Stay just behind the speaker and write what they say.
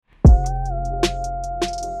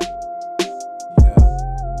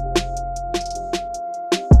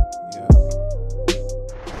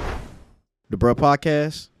Bruh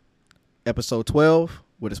Podcast, episode 12,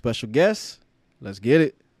 with a special guest. Let's get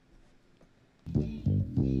it.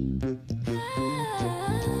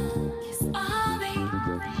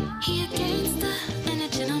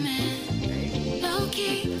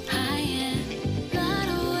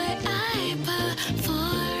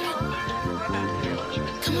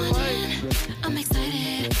 I'm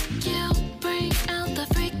excited. You bring out the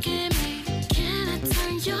freak in me. Can I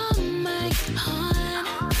turn your mic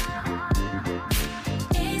on?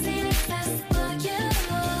 Easy to test for you.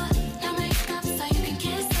 No makeup so you can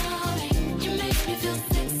kiss on me. You make me feel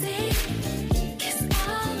sexy. Kiss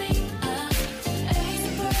on me. Easy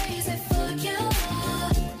crazy for you.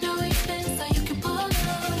 No weekend so you can pull on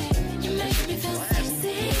it. You make me feel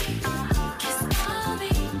sexy. Kiss on me.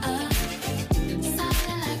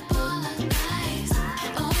 Solid like polar ice.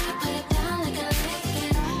 Oh, you put it down like I like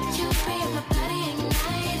it. You feel my body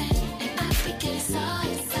ignited, and I be getting so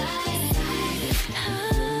excited.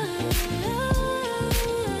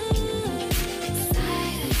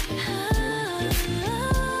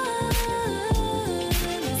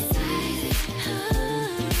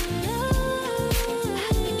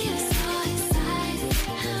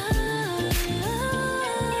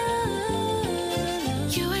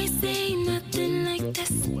 You ain't saying nothing like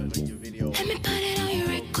this. Let me put it on you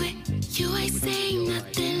right quick. You ain't saying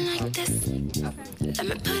nothing like this. Let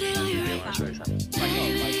me put it on you right quick.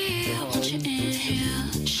 Baby, I want you in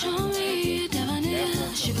here. Show me your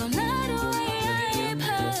debonair. She gon' light away your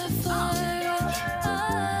perfume.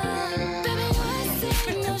 Baby, what's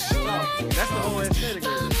it? No shit like That's the whole aesthetic.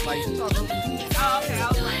 Like, you talking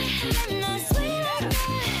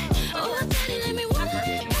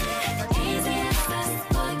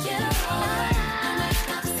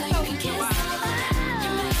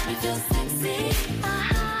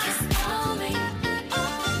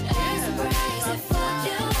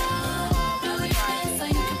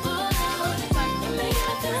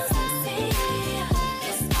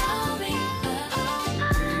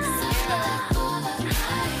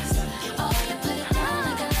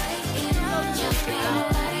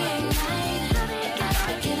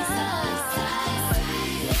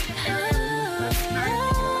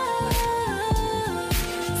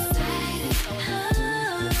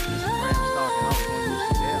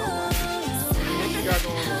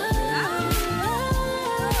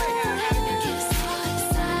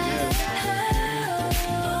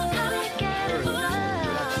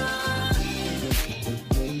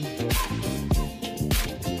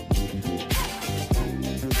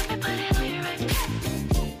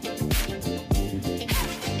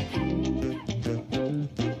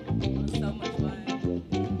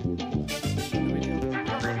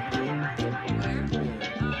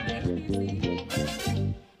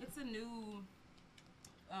It's a new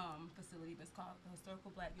facility that's called the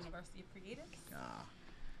Historical Black University of Creatives.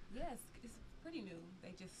 Yes, it's pretty new.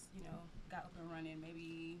 They just, got up and running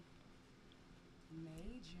maybe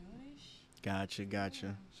May, June-ish. Gotcha.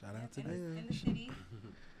 Shout out to in them. the city.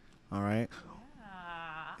 All right.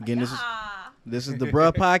 Yeah. Again, this is the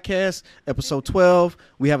Bruh Podcast, episode 12.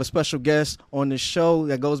 We have a special guest on the show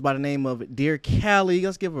that goes by the name of Dear Callie.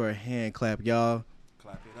 Let's give her a hand clap, y'all.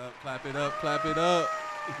 Clap it up, clap it up, clap it up.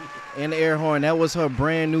 And the air horn. That was her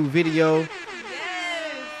brand new video. Yes.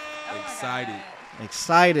 Oh my Excited. God.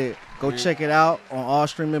 Excited. Go Yeah. check it out on all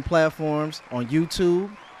streaming platforms, on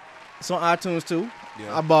YouTube. It's on iTunes too.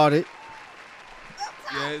 Yeah. I bought it.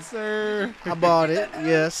 Yes, sir. I bought it.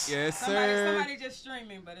 Yes. Yes, sir. Somebody just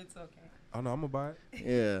streaming, but it's okay. Oh, no, I'm going to buy it.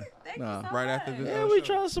 Yeah. Thank Nah. you so Right much. after this. Yeah, we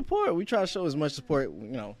try to support. We try to show as much support.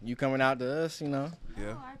 You coming out to us. Yeah.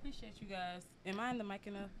 Oh, I appreciate you guys. Am I in the mic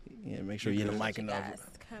enough? Yeah. Make sure you're in the mic You enough. guys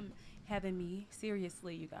come having me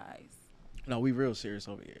seriously, you guys. No, we real serious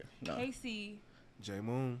over here. No. Casey J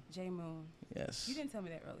Moon. J Moon. Yes. You didn't tell me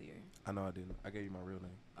that earlier. I know I didn't. I gave you my real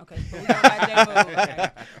name. Okay, so we go by J Moon. Okay.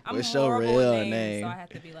 I'm What's your horrible with real names, name? so I have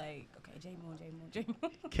to be like, okay, J Moon, J Moon, J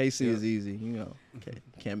Moon. Casey Yeah. is easy.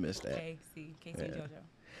 Can't miss that. Casey and Yeah. JoJo.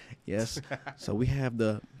 Yes. So we have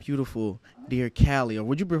the beautiful Dear Callie, or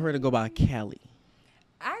would you prefer to go by Callie?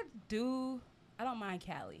 I don't mind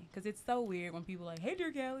Callie because it's so weird when people like, hey,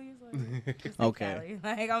 dear Callie. It's like, just say Okay. Callie.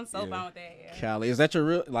 Like, I'm so Yeah. fine with that. Yeah. Callie, is that your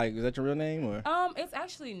real name or? It's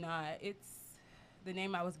actually not. It's the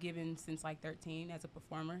name I was given since like 13 as a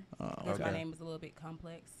performer. Oh, Because my okay. name is a little bit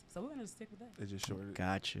complex. So we're going to stick with that. They just shorted.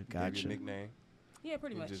 Gotcha. Gave you a nickname. Yeah,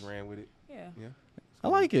 pretty You much. just ran with it. Yeah. Yeah. I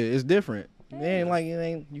like it. It's different. It Yeah. ain't like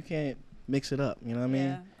you can't mix it up. You know what I mean?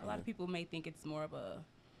 Yeah. A lot of people may think it's more of a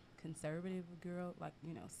conservative girl, like,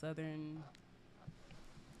 Southern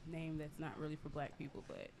name that's not really for black people,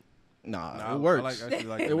 but Nah, Nah, it works. actually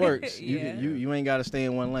like It the works. Yeah. You ain't got to stay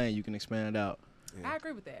in one lane. You can expand it out. Yeah. I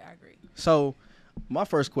agree with that. I agree. So, my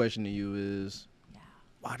first question to you is, Yeah.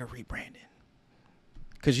 why the rebranding?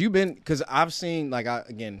 Because I've seen, like, I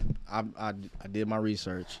did my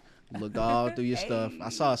research, looked all through your stuff. I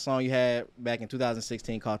saw a song you had back in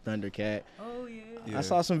 2016 called Thundercat. Oh yeah. Yeah. I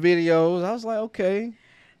saw some videos. I was like, okay.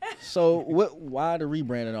 So, why the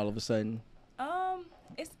rebranding all of a sudden?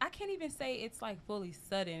 I can't even say it's like fully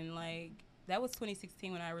sudden. Like that was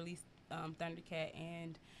 2016 when I released Thundercat,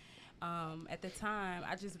 and at the time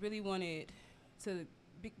I just really wanted to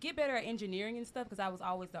get better at engineering and stuff because I was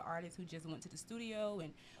always the artist who just went to the studio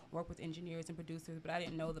and worked with engineers and producers, but I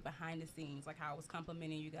didn't know the behind the scenes, like how I was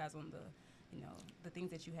complimenting you guys on the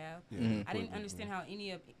things that you have. Yeah, Mhm. I didn't understand how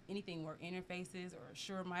anything were interfaces or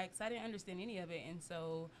Shure mics. I didn't understand any of it, and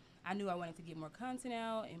so I knew I wanted to get more content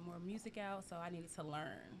out and more music out, so I needed to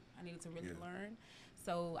learn. I needed to really learn.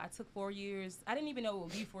 So I took 4 years. I didn't even know it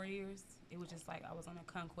would be 4 years. It was just like I was on a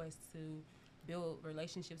conquest to build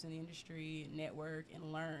relationships in the industry, network,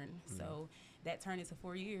 and learn. So that turned into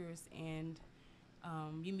 4 years, and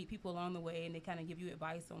you meet people along the way, and they kind of give you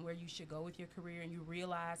advice on where you should go with your career, and you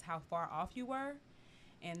realize how far off you were.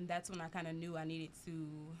 And that's when I kind of knew I needed to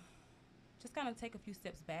just kind of take a few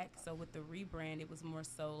steps back. So with the rebrand, it was more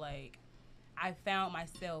so like I found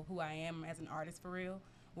myself, who I am as an artist for real.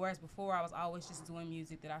 Whereas before, I was always just doing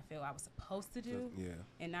music that I felt I was supposed to do, Yeah.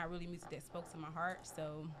 and not really music that spoke to my heart.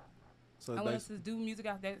 So So I wanted to do music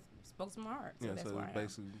out that spoke to my heart. So yeah, that's so why it's I am.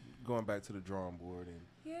 basically going back to the drawing board and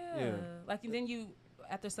Yeah. Like, and then you,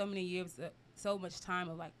 after so many years, so much time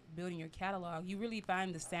of like building your catalog, you really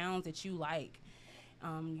find the sounds that you like.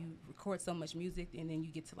 You record so much music, and then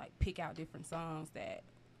you get to like pick out different songs that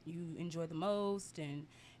you enjoy the most, and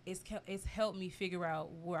it's helped me figure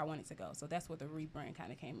out where I wanted to go. So that's where the rebrand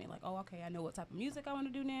kind of came in. Like, oh, okay, I know what type of music I want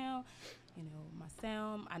to do now. You know, my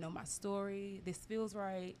sound, I know my story. This feels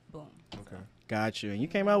right. Boom. okay. Got you. And you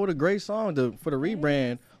came out with a great song for the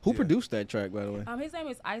rebrand. Who Yeah. produced that track, by the way? His name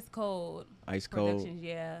is Ice Cold Ice Cold. Productions,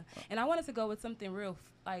 yeah. And I wanted to go with something real,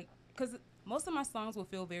 like, because most of my songs will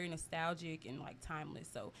feel very nostalgic and like timeless.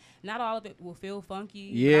 So not all of it will feel funky.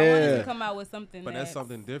 But I wanted Yeah. to come out with something. But that's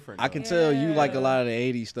something different. I can though. tell you like a Yeah. lot of the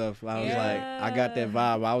 80s stuff. I was like, I got that Yeah.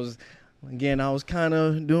 vibe. I was kind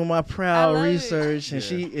of doing my proud love it. research, and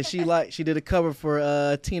Yeah. she did a cover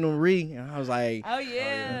for Tina Marie, and I was like, Oh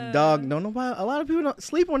yeah. dog, don't nobody. A lot of people don't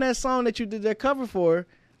sleep on that song that you did that cover for.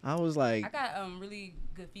 I was like, I got really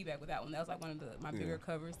good feedback with that one. That was like one of my bigger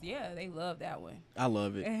covers. Yeah, they love that one. I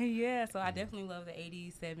love it. Yeah, so I definitely love the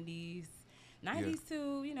 80s, 70s, 90s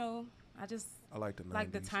too. You know, I just I like the 90s.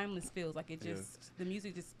 like the timeless feels. Like it just the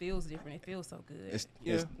music just feels different. It feels so good. It's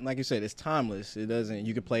Yeah. like you said, it's timeless. It doesn't.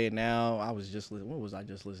 You can play it now. I was just what was I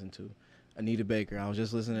just listening to? Anita Baker. I was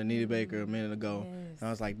just listening to Anita Baker a minute ago. Yes. And I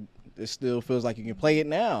was like, it still feels like you can play it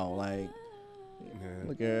now. Like, Yeah.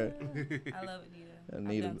 look at her. I love Anita.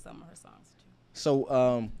 Anita. I've done some of her songs too.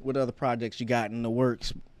 So, what other projects you got in the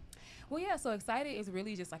works? Well, yeah, so Excited is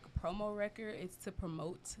really just like a promo record. It's to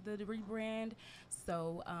promote the rebrand.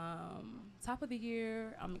 So, top of the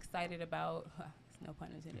year, I'm excited about, no pun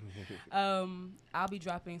intended. I'll be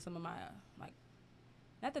dropping some of my, like,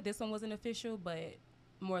 not that this one wasn't official, but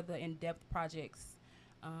more the in-depth projects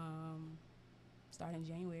starting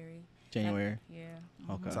January. January. Yeah.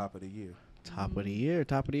 Okay. Top of the year. Top of the year.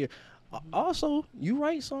 Top of the year. Also, you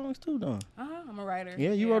write songs too, though. I'm a writer.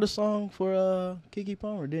 Yeah, you wrote a song for Keke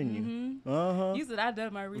Palmer, didn't you? Mm-hmm. Uh huh. You said I've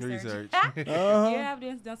done my research. Uh-huh. Yeah,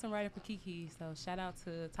 I've done some writing for Kiki. So shout out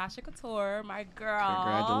to Tasha Couture, my girl.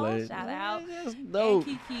 Congratulations. Shout out. That's And dope.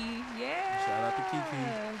 Kiki. Yeah. Shout out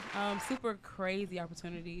to Kiki. Super crazy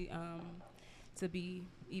opportunity to be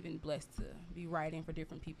even blessed to be writing for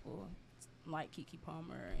different people like Kiki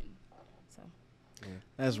Palmer, and so.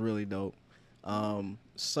 That's really dope.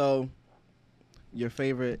 So, your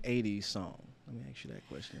favorite 80s song? Let me ask you that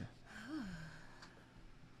question.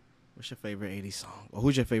 What's your favorite 80s song? Or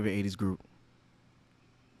who's your favorite 80s group?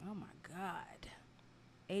 Oh my God.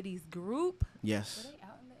 80s group? Yes. Were they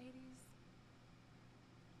out in the 80s?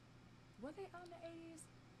 Were they out in the 80s?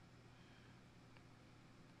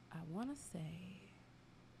 I want to say,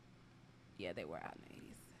 yeah, they were out in the 80s.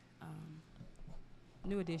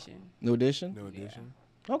 New Edition. New Edition? New edition.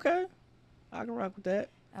 Okay. I can rock with that.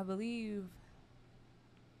 I believe,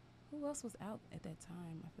 who else was out at that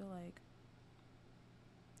time? I feel like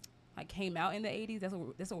came out in the 80s. That's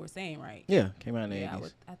what we're saying, right? Yeah, came out in the Yeah,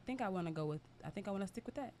 80s. I think I want to stick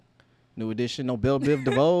with that. New Edition, no Belle Biv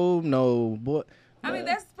DeVoe, no boy. I mean,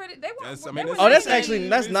 that's pretty. They were. That's- I they mean, were Oh, that's nice. actually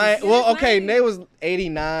that's Yeah, nice. yeah, Well, that's okay, nice. they was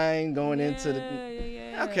 89 going into the.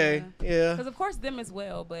 Yeah. Okay, yeah, Because of course them as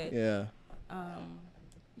well, but yeah.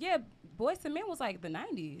 yeah, Boys to Men was like the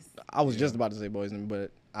 90s. I was just about to say Boys and Men,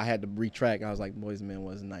 but I had to retract. I was like, Boys and Men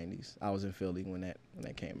was 90s. I was in Philly when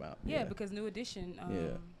that came out. Yeah, because New Edition.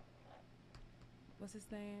 Yeah. What's his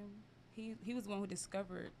name? He was the one who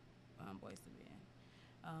discovered Boys to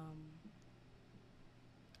Men.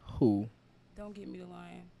 Who? Don't get me the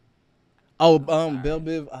line. Oh, sorry. Bill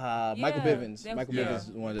Biv, Michael Yeah, Bivins. that was- Michael yeah. Bivins is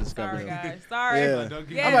the one that discovered Sorry, him. guys. Sorry. Yeah. Don't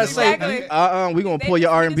get Yeah, I'm about to say, exactly. we gonna They pull your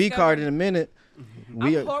just R&B card rediscovered- in a minute.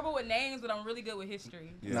 We, I'm horrible with names, but I'm really good with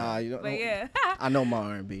history. Yeah. Nah, you don't. But yeah. I know my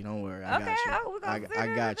R&B. Don't worry, I Okay, got you. we're gonna I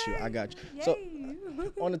sit got you. there I got you. today. So,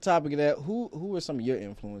 Yay. on the topic of that, who are some of your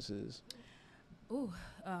influences? Ooh,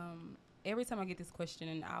 every time I get this question,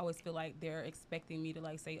 and I always feel like they're expecting me to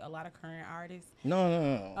like say a lot of current artists.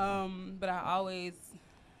 No. But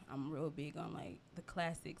I'm real big on like the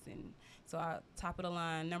classics, and so top of the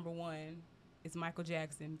line, number one is Michael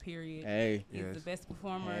Jackson. Period. Hey, He's Yes. the best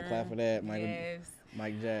performer. hand clap for that, Michael. Yes.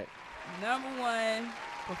 Mike Jack. Number one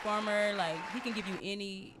performer. Like he can give you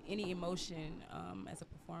any emotion as a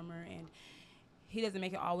performer, and he doesn't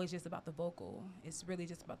make it always just about the vocal. It's really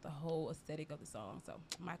just about the whole aesthetic of the song. So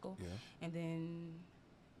Michael, Yeah. and then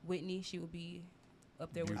Whitney, she would be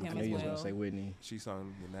up there with I him knew as you was well. gonna say Whitney. She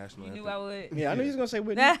sung the national You anthem. knew I would. Yeah, I knew you was gonna say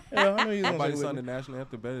Whitney. Yeah, I knew you was gonna Nobody say sung the Whitney. national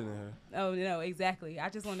anthem better than her. Oh no, exactly. I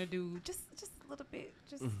just want to do just a little bit,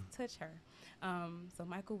 just touch her. So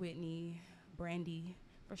Michael Whitney, Brandy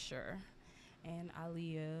for sure, and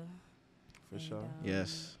Aaliyah. For and, sure.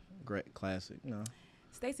 Yes, great classic. No.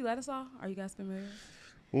 Stacey Lattisaw. Are you guys familiar?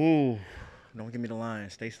 Ooh, don't give me the line.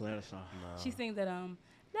 Stacey Lattisaw. Nah. She sings that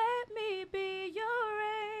let me be your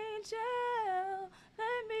angel,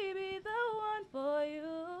 let me be the one for you.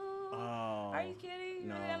 Oh. Are you kidding? You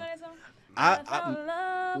no. really don't know that song? I found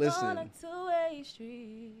love listen. on a two-way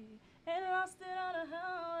street and lost it on a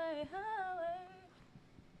highway.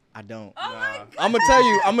 I don't. Oh my God! I'm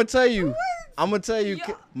gonna tell you.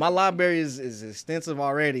 Yeah. My library is extensive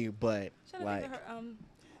already, but Should like, have her.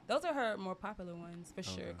 Those are her more popular ones for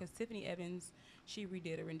sure. Okay. Because Tiffany Evans, she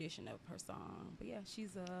redid a rendition of her song. But yeah,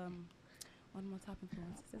 she's one of my top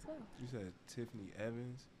influences as well. You said Tiffany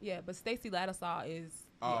Evans. Yeah, but Stacey Lattisaw is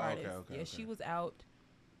the Oh, okay, artist. okay, yeah, okay. she was out.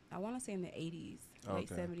 I want to say in the 80s,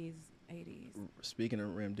 late Okay. 70s, 80s. speaking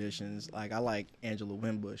of renditions, like I like Angela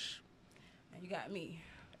Winbush. And you got me.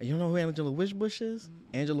 You don't know who Angela Winbush is?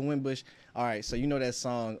 Angela Winbush. All right, so you know that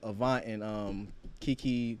song Avant and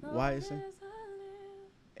Kiki Wyatt.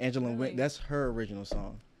 Angela Really? Win. That's her original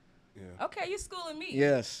song. Yeah. Okay, you're schooling me.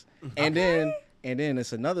 Yes, and then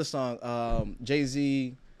it's another song.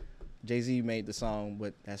 Jay-Z made the song,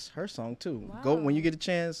 but that's her song too. Go when you Wow. get a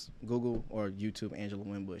chance. Google or YouTube Angela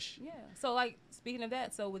Winbush. Yeah. So like speaking of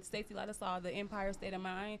that, so with Stacey Lattisaw, the Empire State of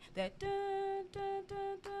Mind, that dun, dun,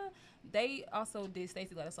 dun, dun, they also did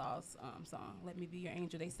Stacey Lattisaw's song, "Let Me Be Your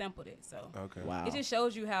Angel." They sampled it, so Okay. Wow. it just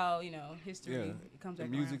shows you how history Yeah. it comes The back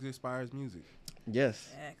music around. Yes, inspires music.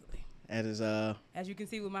 Exactly. that is As you can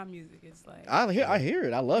see with my music, it's like I hear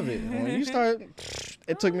it. I love it. When you start,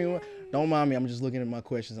 it took me. Don't mind me. I'm just looking at my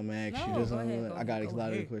questions. I'm gonna ask you. No, Just, go ahead, I got a go lot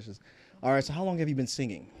of ahead. questions. All right. So how long have you been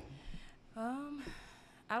singing?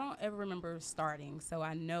 I don't ever remember starting, so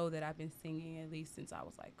I know that I've been singing at least since I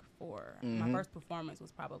was like 4. Mhm. My first performance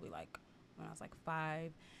was probably like when I was like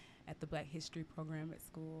 5 at the Black History program at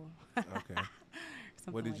school. Okay.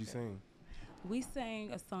 Something What did like you that. sing? We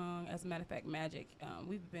sang a song, as a matter of fact, Magic.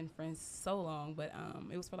 We've been friends so long, but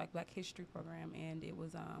it was for like Black History program, and it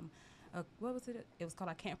was what was it? It was called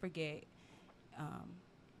 "I Can't Forget."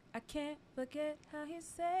 I can't forget how he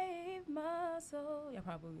saved my soul. Yeah,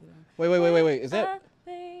 probably. Wait. Is that? I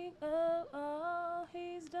think of all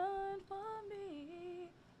he's done for me.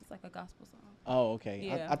 It's like a gospel song. Oh, okay.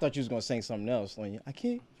 Yeah. I thought you was gonna sing something else. Like, I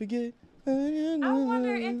can't forget. I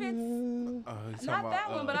wonder if it's You not talking that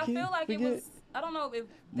about, one, but I Can't feel like it Forget. was. I don't know if that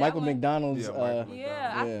Michael one, McDonald's. Yeah, Michael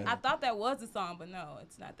Yeah, Yeah. I thought that was the song, but no,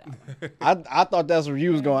 it's not that one. I thought that's where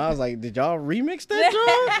you was going. I was like, did y'all remix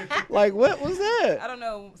that joint? Like, what was I that? don't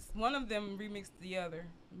know. One of them remixed the other,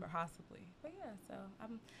 possibly. But yeah, so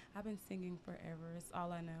I've been singing forever. It's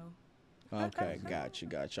all I know. Okay, got you.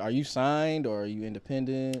 Are you signed or are you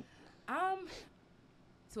independent?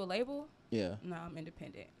 To a label? Yeah. No, I'm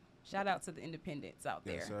independent. Shout out to the independents out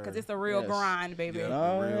Yes, there, sir. because it's a real Yes. grind, baby. Yeah.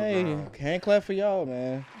 All real right. grind. Hand clap for y'all,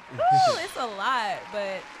 man. Woo, it's a lot,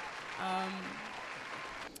 but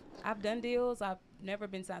I've done deals. I've never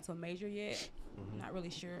been signed to a major yet. Not really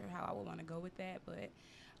sure how I would want to go with that, but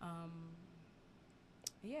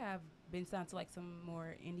yeah, I've been signed to like some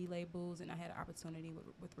more indie labels, and I had an opportunity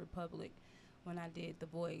with Republic when I did The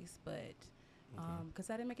Voice, but because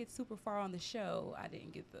I didn't make it super far on the show, I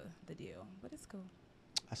didn't get the deal. But it's cool.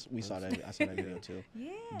 We saw that. I saw that video too.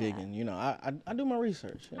 Yeah. Digging. You know, I do my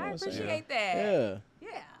research. You know I what I'm saying? appreciate that. Yeah.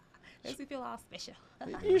 Yeah. Makes me feel all special.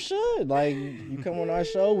 You should. Like, you come on our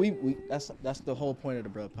show, we that's the whole point of the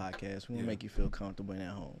Bruh Podcast. We want to make you feel comfortable and at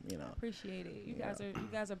home, you know. Appreciate it. You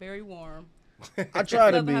guys are very warm. I try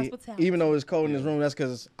to Love the be, hospitality. even though it's cold in this room, that's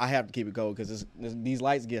because I have to keep it cold because these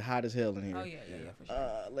lights get hot as hell in here. Oh yeah, for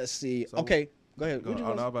sure. Let's see. So Okay, go ahead. Go, What you I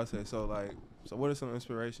was gonna about to say, so what are some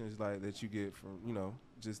inspirations like that you get from,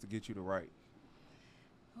 just to get you to write?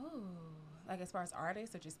 Oh, like as far as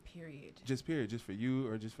artists or just period? Just period, just for you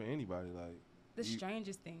or just for anybody, like. The you-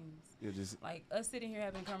 strangest things. Yeah, just Like us sitting here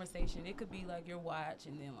having a conversation, it could be like your watch,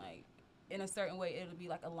 and then like in a certain way, it'll be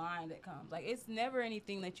like a line that comes. Like it's never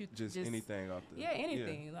anything that you just anything off the. Yeah,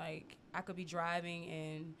 anything. Like I could be driving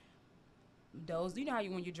and those. You know how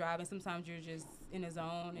when you're driving, sometimes you're just in a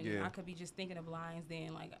zone, and Yeah. I could be just thinking of lines.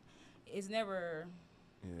 Then like it's never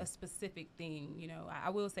Yeah. a specific thing. You know, I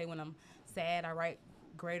will say when I'm sad, I write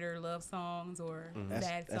greater love songs or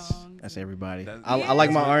sad songs. That's and- everybody. That's- I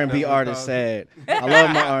like my That's what- R&B that's what artists called sad. I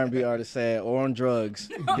love my R&B artists sad or on drugs.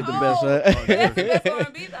 Get the best. That's the best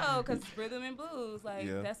R&B though, because rhythm and blues, like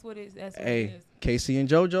Yeah. that's what it. That's what it Hey, is. Casey and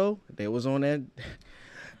JoJo, they was on that.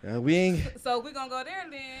 We ain't. So we're gonna go there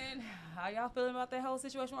then. How y'all feeling about that whole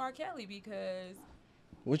situation with R. Kelly? Because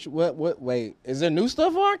What? Wait, is there new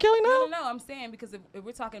stuff on R. Kelly now? no. I'm saying because if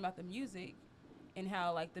we're talking about the music and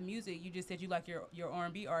how like the music, you just said you like your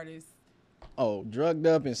R&B artists. Oh, drugged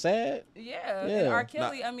up and sad. Yeah. Yeah. And R.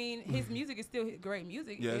 Kelly, I mean, his music is still great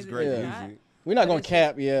music. Yeah, it's is it great Yeah. not? music. We're not But gonna it's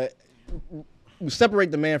cap. Yeah, we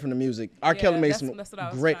separate the man from the music. R. Yeah, Kelly made that's- some that's what I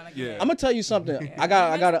was great. trying to Yeah. get at. I'm gonna tell you something. Yeah.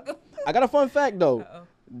 I got a fun fact though. Uh-oh.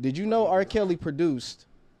 Did you know R. Kelly produced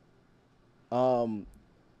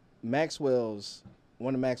Maxwell's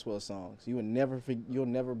one of Maxwell's songs? You'll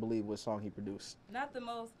never believe what song he produced. Not the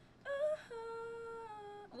most.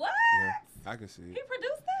 What? Yeah, I can see He it.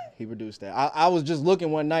 produced that? He produced that. I was just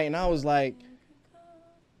looking one night and I was like,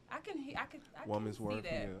 I can Woman's see worth.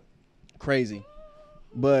 that. Yeah. crazy.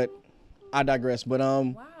 But I digress. But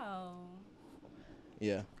Wow.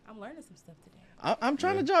 yeah. I'm learning some stuff today. I'm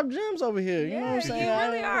trying to drop gems over here. You know what I'm saying? You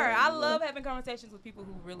really are. I love having conversations with people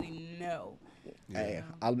who really know. Hey, Yeah.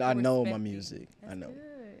 I know my respect you. music. That's I know.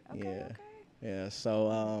 Good. Okay, Yeah. okay. Yeah.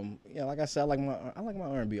 So yeah, like I said, I like my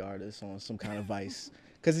R&B artists on some kind of vice,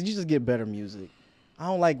 cause you just get better music. I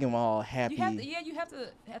don't like them all happy. You have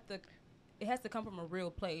to. It has to come from a real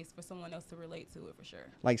place for someone else to relate to it for sure.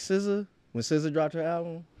 Like SZA, when SZA dropped her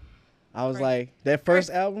album, I was Crazy. like, that first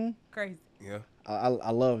Crazy. album, Crazy. Yeah. I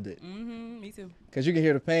loved it, Me too. cause you can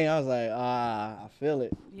hear the pain. I was like, I feel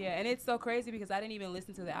it. Yeah, and it's so crazy because I didn't even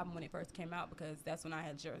listen to the album when it first came out because that's when I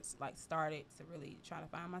had just like started to really try to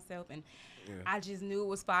find myself, and Yeah. I just knew it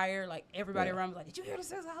was fire. Like everybody Yeah. around me was like, "Did you hear the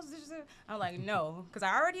SZA? How's this?" I'm like, "No," because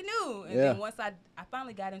I already knew. And Yeah. then once I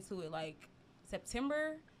finally got into it like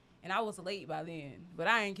September, and I was late by then, but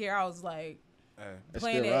I didn't care. I was like Hey, It's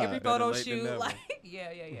playing still at ride. every Better photo late than shoot. never. Like yeah.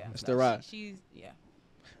 It's So still ride. She's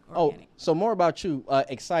Oh, organic. so more about you.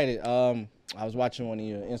 Excited. I was watching one of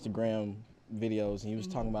your Instagram videos, and you was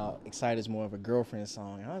talking about "Excited" is more of a girlfriend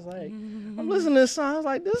song. And I was like, I'm listening to this song. I was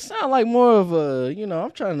like, this sound like more of a,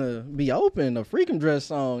 I'm trying to be open, a freakum dress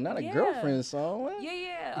song, not a Yeah. girlfriend song. What?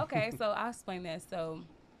 Yeah. Okay, so I'll explain that. So,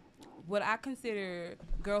 what I consider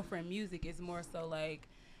girlfriend music is more so like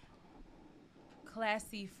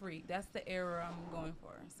classy freak. That's the era I'm going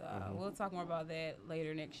for. So we'll talk more about that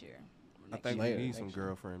later next year. I think Later, we need some next year.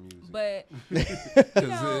 girlfriend music. But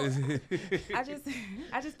 'Cause know, it's-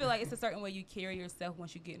 I just feel like it's a certain way you carry yourself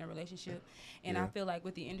once you get in a relationship, and I Yeah. feel like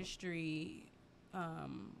with the industry,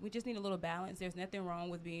 we just need a little balance. There's nothing wrong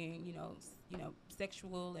with being,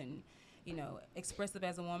 sexual and, expressive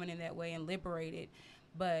as a woman in that way and liberated.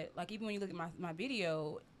 But like even when you look at my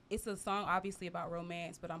video, it's a song obviously about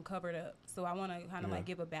romance, but I'm covered up. So I want to kind of Yeah. like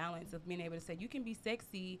give a balance of being able to say you can be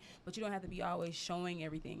sexy, but you don't have to be always showing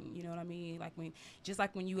everything. You know what I mean? Like when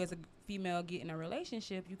you as a female get in a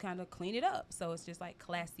relationship, you kind of clean it up. So it's just like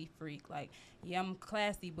classy freak. Like, yeah, I'm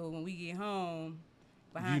classy, but when we get home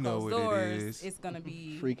behind You know closed what it doors, is. it's going to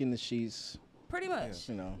be Freaking the sheets. pretty much.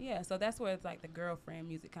 You know. Yeah, so that's where it's like the girlfriend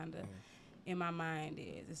music kind of in my mind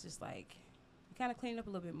is. It's just like kind of clean it up a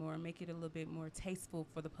little bit more and make it a little bit more tasteful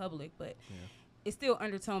for the public, but it's still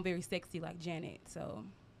undertone very sexy like Janet. So,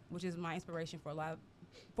 which is my inspiration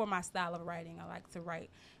for my style of writing. I like to write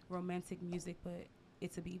romantic music, but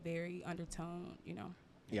it to be very undertone.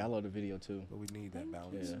 Yeah, I love the video too. But we need that Thank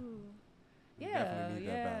balance. Yeah. you. We Yeah, definitely need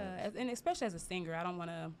that yeah. balance. And especially as a singer, I don't want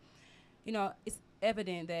to, it's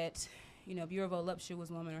evident that, if you're a voluptuous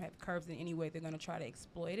woman or have curves in any way, they're going to try to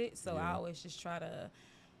exploit it. So I Yeah. always just try to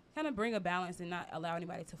kind of bring a balance and not allow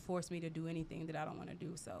anybody to force me to do anything that I don't want to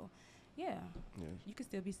do. So, yeah, Yeah. you can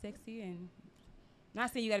still be sexy and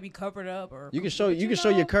not saying you got to be covered up or You can show but you can show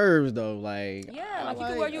your know, curves though, like Yeah, like you I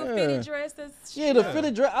can wear you a yeah. fitted dress. That's Yeah, the Yeah.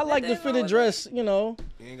 fitted dress. I like the Nothing wrong fitted with dress. You know,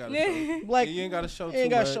 You ain't gotta show. like You ain't gotta show you too ain't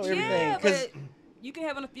gotta much. show everything. Yeah, 'cause but you can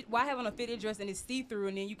have why have on a fitted dress and it's see through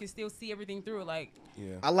and then you can still see everything through it. Like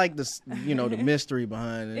Yeah. I like this, the mystery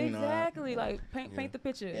behind it. exactly, like paint Yeah. the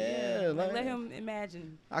picture. Yeah, Like, like- let him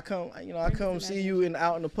imagine. I come Bring see imagination. you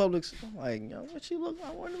out in the public. I'm like, what she look?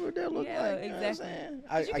 I wonder what that look Yeah, like. You know what I'm exactly. saying?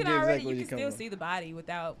 But you I can get already exactly you where can you come still from. see the body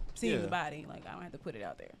without seeing Yeah. the body. Like I don't have to put it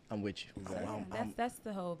out there. I'm with you. Exactly. Yeah, that's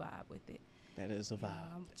the whole vibe with it. That is a vibe.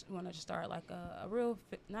 I want to start like a real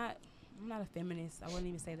I'm not a feminist. I wouldn't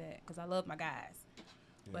even say that because I love my guys.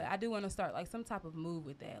 But Yeah. I do want to start like some type of move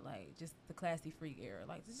with that, like just the classy freak era.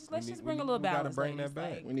 Like let's need- just bring a we little gotta balance. bring ladies. that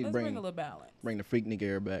back. Like, We need to let's bring- bring a little balance. Bring the freak nigga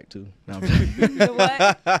era back too. No, I'm The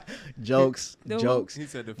what? jokes, The who? jokes. He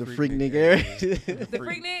said The freak nigga era. The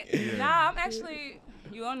freak nick? Yeah. Nah, I'm actually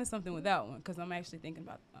you onto something with that one because I'm actually thinking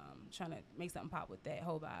about trying to make something pop with that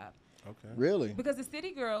whole vibe. Okay. Really? Because the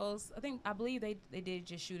City Girls, I believe they did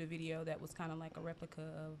just shoot a video that was kind of like a replica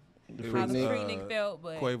of The It how freak the nigga. Freak Nick felt,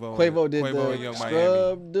 but Quavo did Quavo the and Young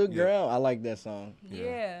scrub Miami. the Yeah. ground. I like that song.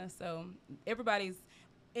 yeah. So everybody's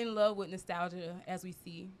in love with nostalgia as we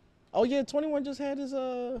see. Oh yeah, 21 just had his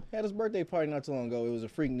birthday party not too long ago. It was a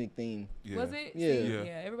freak Nick theme. Yeah. Was it? Yeah. See, Yeah.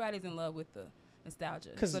 yeah. Everybody's in love with the nostalgia.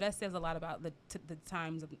 'Cause- So that says a lot about the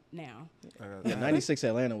times of now. Yeah, 96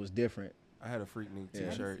 Atlanta was different. I had a Freak Nick Yeah.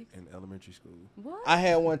 T-shirt 96. in elementary school. What? I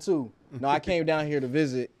had one too. No, I came down here to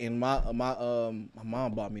visit, and my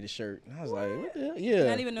mom bought me the shirt. And I was like, what the hell? Yeah.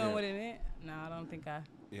 Not even knowing Yeah. what it meant. No, I don't think I.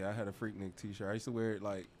 Yeah, I had a Freak Nick T-shirt. I used to wear it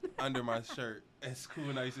like under my shirt at school,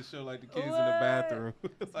 and I used to show like the kids in the What? bathroom.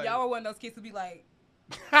 Like, Y'all were one of those kids who be like,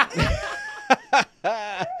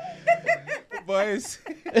 boys.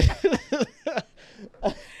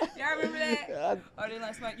 y'all remember that? Or they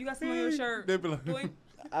like, "Smack, you got some on your shirt. They be like, Boink.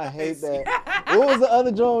 I hate that. What was the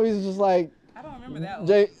other joint? He's just like, I don't remember that one.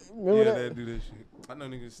 Jay, remember yeah, that? they do that shit. I know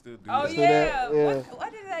niggas still do Oh that. Still yeah. that? Yeah.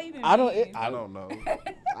 What did that even I don't- mean? I don't know.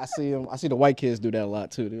 I see him. I see the white kids do that a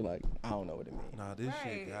lot too. They're like, I don't know what it means. Nah, this Right.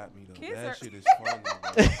 shit got me though. Kids That are- shit is funny.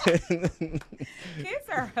 Bro. Kids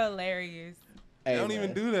are hilarious. They Hey, don't man.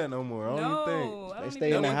 even do that no more. I don't even think. No, I They don't stay They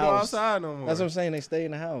even in don't the even go house. outside no more. That's what I'm saying. They stay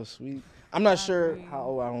in the house. I'm not I sure agree. how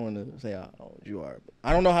old. I don't want to say how old you are. But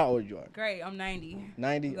I don't know how old you are. Great, I'm 90.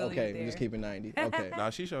 90. We'll leave Okay, it we just there. keep it 90. Okay. Nah,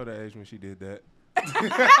 she showed that age when she did that.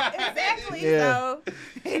 Exactly. Yeah. So.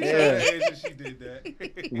 She showed Yeah. that age when she did that.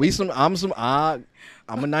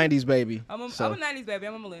 I'm a 90s baby. I'm a so, 90s baby.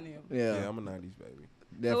 I'm a millennial. yeah, Yeah, I'm a 90s baby.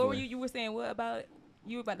 definitely. So what were you were saying what about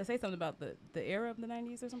you were about to say something about the era of the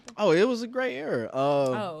 90s or something? Oh, it was a great era.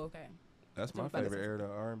 Oh, okay. That's my Something about favorite this. era, the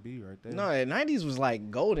R&B right there. No, the 90s was like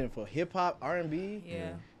golden for hip hop, R&B.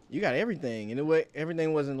 Yeah. You got everything, and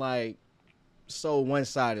everything wasn't like so one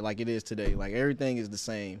sided like it is today. Like everything is the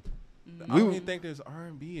same. I don't even think there's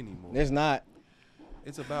R&B anymore. There's not.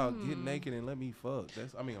 It's about get naked and let me fuck.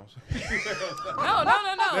 That's I'm sorry. No.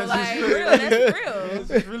 That's Like just real. That's real. That's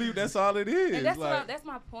just really that's all it is. And like, that's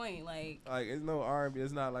my point. Like it's no R&B.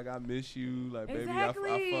 It's not like I miss you. Like baby, exactly.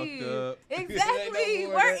 I fucked up. Exactly. Ain't no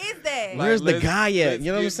more Where of that. is that? Like, Where's the let's- guy at? let's You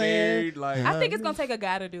know what I'm get saying? married, Like I think it's gonna take a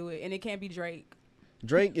guy to do it, and it can't be Drake.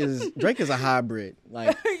 Drake is a hybrid.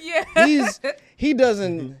 Like Yeah.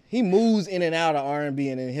 he moves in and out of R&B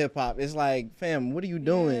and in hip hop. It's like, fam, what are you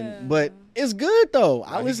doing? Yeah. But it's good though.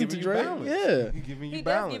 I like, he listen to giving you Drake. balance. Yeah. He giving you He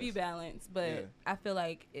balance. does give you balance, but Yeah. I feel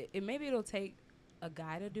like maybe it'll take a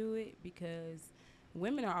guy to do it because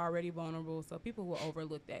women are already vulnerable, so people will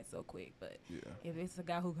overlook that so quick. But Yeah. if it's a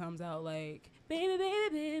guy who comes out like baby,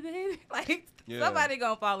 baby, baby, baby, like Yeah. somebody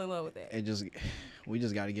gonna fall in love with that. We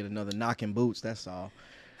just got to get another knocking boots. That's all.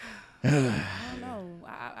 I don't know.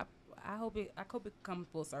 I hope it comes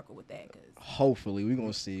full circle with that because Hopefully, we're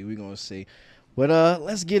gonna see. But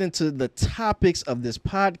let's get into the topics of this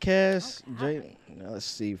podcast. Okay. Let's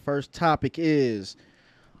see. First topic is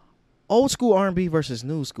old school R&B versus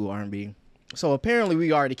new school R&B. So apparently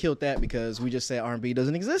we already killed that because we just said R&B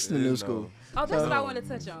doesn't exist in the new school. oh, that's what I No. wanted to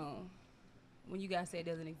touch on. When you guys say it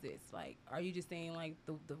doesn't exist, like, are you just saying like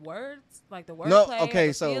the words, like the wordplay, No, or okay,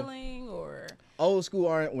 the so- feeling, or Old school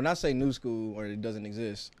R. When I say new school or it doesn't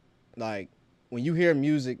exist, like when you hear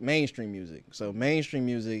music, mainstream music. So mainstream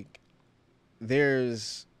music,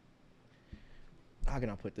 there's how can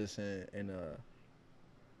I put this in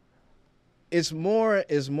it's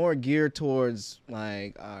more geared towards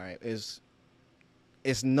like, all right,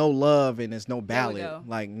 it's no love and it's no There we ballad, go.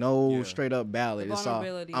 like no Yeah. straight up ballad. The It's all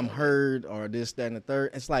vulnerability I'm of it. heard or this, that, and the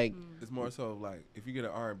third. It's like It's more so like if you get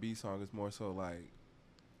an R&B song, it's more so like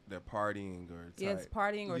they're partying or Yeah, it's type.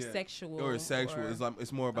 partying or Yeah. sexual. Or sexual. It's like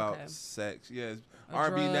it's more about Okay. sex. Yeah, Or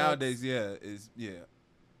R&B drugs. nowadays. Yeah, is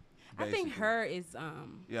I think basically. her is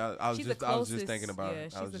Yeah, I was she's just the I was closest. just thinking about yeah,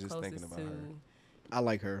 it. she's I was the just thinking closest about her. I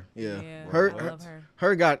like her. Yeah, Yeah, her, I her love her.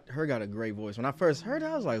 her got a great voice. When I first heard it,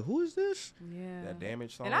 I was like, who is this? Yeah. That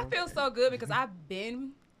Damage song. And I feel so good because I've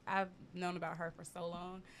known about her for so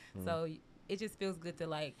long. So it just feels good to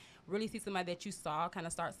like really see somebody that you saw kind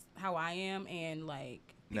of starts how I am and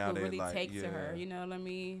like Now people they, really like, take to her. yeah. You know what I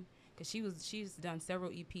mean? Because she's done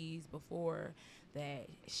several EPs before that.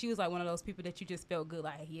 She was like one of those people that you just felt good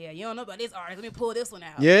like, yeah, you don't know about this artist. Let me pull this one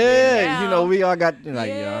out. Yeah, you know, we all got like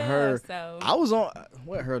yeah, her. So I was on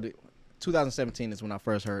what heard it. 2017 is when I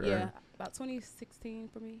first heard yeah, her. about 2016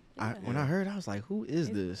 for me. Yeah. When I heard, I was like, "Who is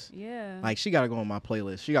It's- this?" Yeah. Like, she gotta go on my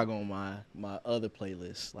playlist. She gotta go on my other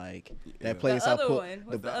playlist. Like that Yeah. playlist The I other put. one.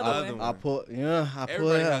 What's the other other one? one? I put. Yeah, I put.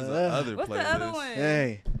 Everybody has a other What's playlist. the other one?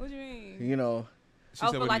 Hey, What do you mean? you know. She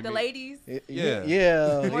Oh, said, for what do like you the mean? ladies, Yeah.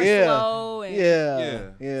 yeah, more yeah, slow and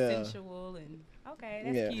yeah, yeah. sensual and okay,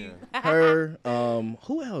 that's Yeah. cute. Her,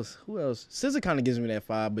 who else? SZA kind of gives me that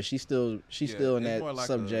vibe, but she's still Yeah, in it's that more like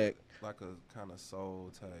subject. like a kind of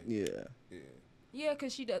soul type. Yeah, Yeah. Yeah,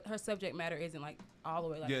 because her subject matter isn't like all the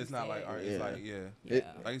way like. Yeah, you it's not like said. art. Yeah. It's like yeah.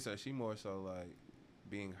 Yeah. Like you said, she more so like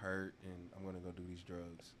being hurt and I'm gonna go do these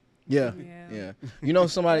drugs. yeah, Yeah. yeah. You know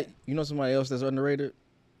somebody else that's underrated?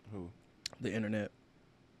 Who? The internet.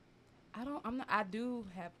 I do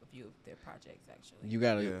have a few of their projects actually. You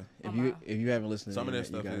gotta Yeah. if you haven't listened. Some to of their the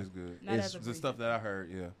stuff internet, you is good. Not it's- as of The stuff recent. that I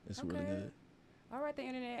heard, yeah. It's really Okay. good. All right, the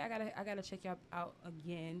internet. I gotta check y'all out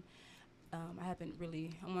again. I haven't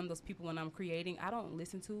really. I'm one of those people when I'm creating. I don't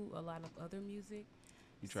listen to a lot of other music.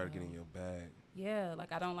 You try to get in So- your bag. Yeah,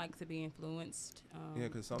 like I don't like to be influenced. Yeah,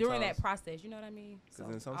 'cause during that sometimes- process, you know what I mean. Because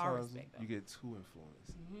then I sometimes respect you them. get too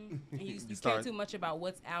influenced. And you care start- too much about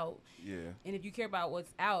what's out, Yeah. and if you care about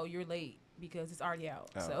what's out, you're late because it's already out.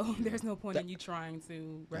 Out, So yeah. there's no point in you trying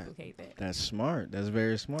to replicate that. That's smart. That's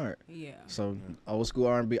very smart. Yeah. So old school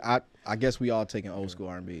R&B. I guess we all taking old school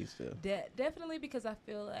R&B still. Definitely because I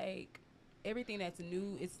feel like everything that's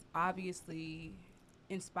new is obviously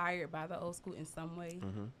inspired by the old school in some way.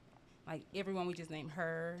 Mm-hmm. Like everyone we just named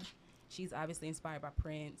her, she's obviously inspired by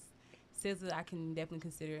Prince. SZA, I can definitely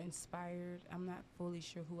consider inspired. I'm not fully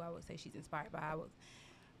sure who I would say she's inspired by. I would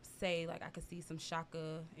say like I could see some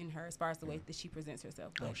Shaka in her as far as the way that she presents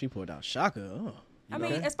herself. Oh, But, she pulled out Shaka. Oh, I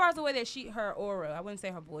mean, as far as the way that her aura, I wouldn't say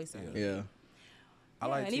her voice. Or Yeah. anything. yeah. I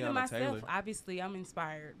like and even Tiana myself, Taylor. obviously, I'm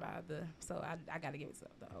inspired by so I got to give it to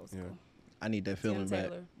the old school. Yeah. I need that feeling Tiana back.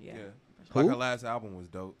 Taylor, yeah. Who? Like her last album was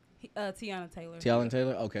dope. Tiana Taylor. Tiana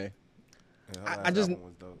Taylor. Okay. Yeah, her I last just- album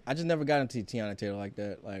was dope. I just never got into Tiana Taylor like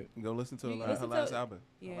that. Like, Go listen to You her listen last to- album.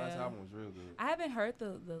 Her last Yeah. album was real good. I haven't heard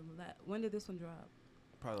when did this one drop?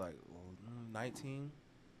 Probably like 19.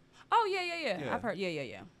 Oh yeah. Yeah. I've heard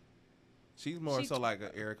yeah. She's more She- so like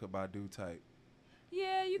an Erica Badu type.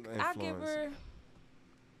 Yeah, I give Influence. her.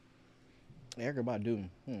 Erykah Badu.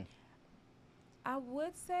 I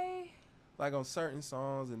would say Like on certain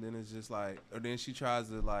songs, and then it's just like, or then she tries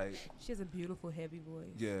to like, she has a beautiful heavy voice.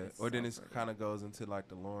 yeah, It's or then so it's pretty. kind of goes into like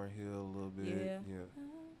the Lauryn Hill a little bit. Yeah.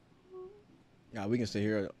 Yeah, we can sit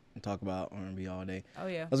here and talk about R&B all day. Oh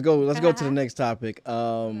yeah. Let's go to the next topic.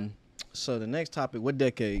 So the next topic, what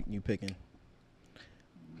decade you picking?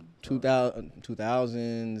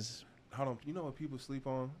 2000s. Hold on, you know what people sleep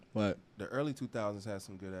on? What? The early 2000s had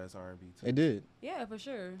some good ass R&B too. It did. Yeah, for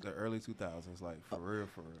sure. The early 2000s, like for real.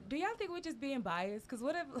 Do y'all think we're just being biased? Because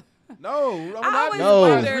what if No, I'm I not always No.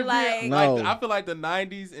 wonder like No. I feel like the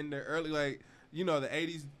 90s and the early, like, you know, the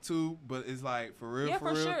 80s too, but it's like for real, Yeah, for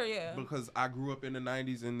for real. sure, yeah. Because I grew up in the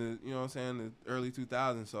 90s and the, you know what I'm saying, the early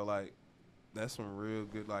 2000s. So, like, that's some real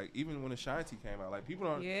good, like, even when Ashanti came out, like, people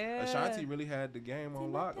don't, Yeah. Ashanti really had the game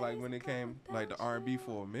on lock, like, when it came, like, the R&B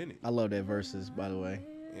for a minute. I love that verses, by the way.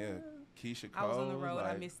 Yeah. Keisha Cole. I was on the road, I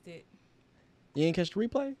like, missed it. You didn't catch the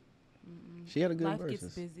replay? She had a good Life verses.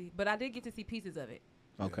 gets busy, but I did get to see pieces of it.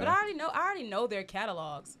 Okay. But I already know their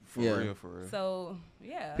catalogs. For Yeah. real, for real. So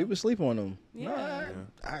yeah. People sleep on them. Yeah.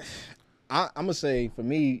 I'm gonna say for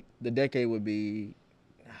me, the decade would be,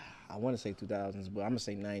 I want to say 2000s, but I'm gonna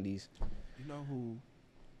say 90s. You know who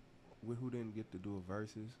didn't get to do a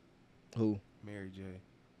versus? Who? Mary J.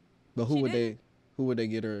 But who She would didn't? they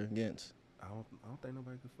get her against? I don't think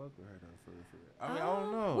nobody could fuck with her though. For real. I mean, I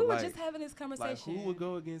don't know. We were like, just having this conversation. like who would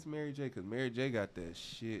go against Mary J? Because Mary J got that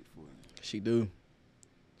shit for you. She do.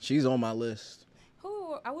 She's on my list.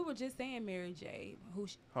 Who? We were just saying Mary J. Who?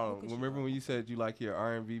 Hold on. Remember when you said you like your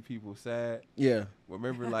R&B people sad? Yeah.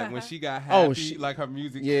 Remember like when she got Oh, happy, like her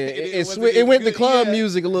music. Yeah. wasn't It as went to good. club Yeah.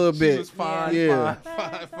 music a little She bit. was fine, Yeah.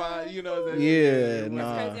 fine. You know what I'm saying? Yeah, It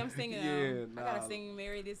nah. That's crazy. I'm singing. Yeah, I gotta nah. sing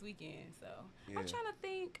Mary this weekend. So Yeah. I'm trying to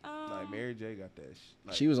think. Like Mary J got that.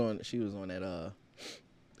 Like, She was on that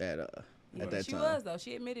yeah, at that she time. was though.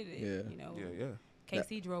 She admitted it. Yeah. You know. Yeah.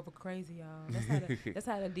 KC drove her crazy, y'all. That's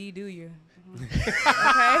how the D do you. Okay.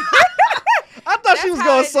 I thought she That's was how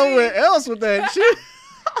going it somewhere is. else with that shit.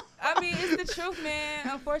 I mean, it's the truth, man.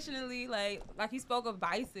 Unfortunately, like he spoke of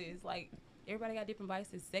vices. Like everybody got different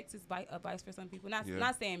vices. Sex is a vice for some people. Not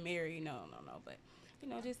saying marry, no. But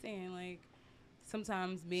just saying like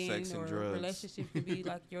sometimes men Sex and or drugs. relationship can be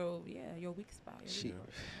like your weak spot.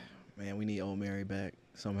 Man, we need old Mary back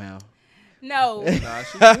somehow. No, Nah,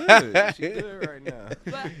 she good. She good right now.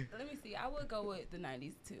 but let me see. I would go with the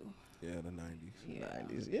 '90s too. Yeah, the 90s. Yeah.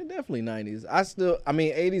 90s. Yeah, definitely 90s.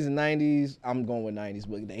 80s and 90s, I'm going with 90s,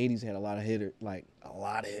 but the 80s had a lot of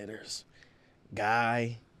hitters.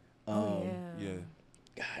 Guy. Oh yeah. Yeah.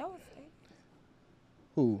 God. That was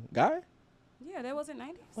Who? Guy? yeah. That wasn't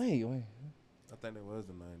 '90s. Wait. I think it was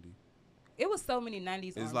the 90s. It was so many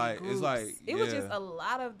 '90s. It's R&B like- it's groups. like, it was just yeah. a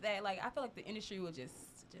lot of that. Like I feel like the industry was just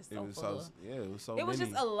It so was full so of. it was so It was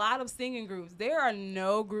many. just a lot of singing groups. There are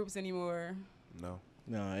no groups anymore. No.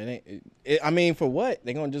 No, it ain't. I mean, for what?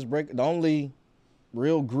 They're going to just break. The only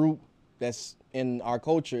real group that's in our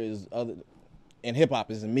culture is in hip hop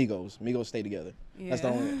is the Migos. Migos stay together. Yeah. That's the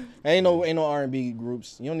only. Ain't no R&B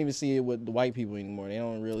groups. You don't even see it with the white people anymore. They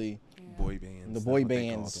don't really. Boy bands. The that's boy what they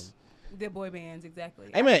called bands. The boy bands, exactly.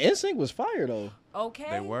 Hey man, NSYNC was fire though. Okay.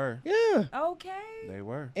 them. They were. Yeah, Okay. They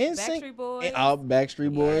were. NSYNC. Backstreet Boys.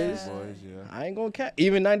 Backstreet Boys. Yeah. Boys, yeah. I ain't gonna cap.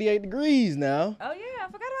 Even 98 Degrees now. Oh yeah,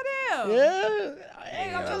 I forgot about them. Yeah.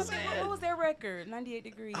 Hey, I'm trying to think, what was their record? 98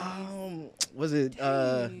 Degrees. Was it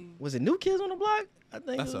Dang. was it New Kids on the Block? I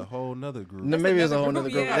think That's it a was. whole nother group. No, maybe it's a whole another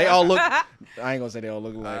nother group, group. yeah. They all look. I ain't gonna say they all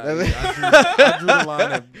look alike. I drew the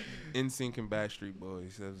line of NSYNC and Backstreet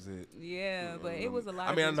Boys. That was it. Yeah, but it was a lot.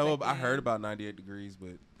 I mean, of I heard about 98 Degrees,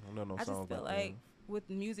 but I don't know no I songs just feel about like them. with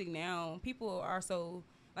music now, people are so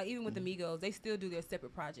like even with the Migos, they still do their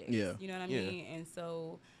separate projects. Yeah. You know what I Yeah. mean? And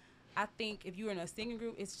so I think if you're in a singing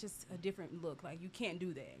group, it's just a different look. Like you can't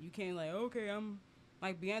do that. You can't like, okay, I'm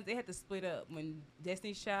like Beyonce. They had to split up when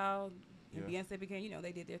Destiny's Child and Yeah. Beyonce became,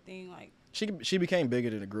 they did their thing. Like She became bigger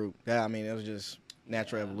than the group. Yeah, I mean it was just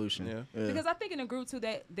natural evolution. Yeah. because I think in a group too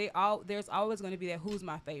that there's always going to be that who's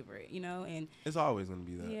my favorite, and It's always gonna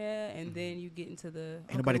be that. yeah, and then you get into the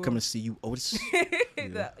Ain't nobody coming to see you, Otis.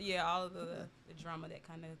 all of the drama that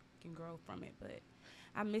kind of can grow from it. But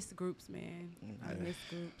I miss groups, man. I miss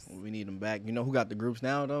groups. We need them back. You know who got the groups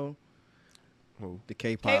now though? Who? The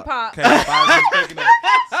K-pop. K-pop. Okay,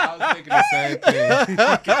 I was thinking the same thing.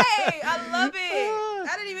 Hey, I love it.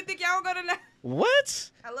 I didn't even think y'all were gonna know. What?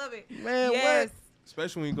 I love it. Man, yes.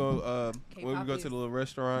 Especially when you go when we K-pop go is- to the little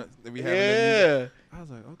restaurant that we what? have. Yeah. I was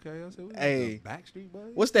like, okay. I said, we Hey. the Backstreet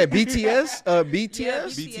Boys. What's that? BTS? BTS? Yeah,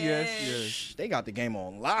 BTS? BTS. Shh, they got the game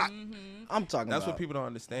on lock. I'm talking That's about. what people don't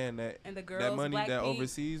understand. That And the that girls, money, that Blackpink.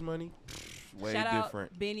 overseas money, way Shout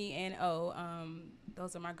different. out Benny and O.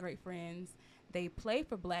 Those are my great friends. They play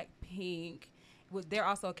for Blackpink. They're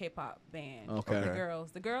also a K-pop band. Okay.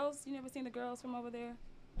 The girls. You never seen the girls from over there?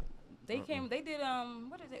 They came. They did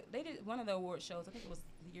what is it? They did one of the award shows. I think it was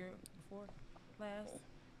the year before last.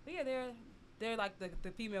 But yeah, they're like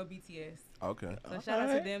the female BTS. Okay. So shout out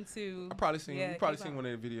to Alright. them too. I probably seen. Yeah, you probably K-pop. seen one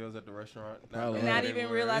of the videos at the restaurant. Probably. And not they even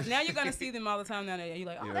were. realize. Now you're gonna see them all the time. Now that you're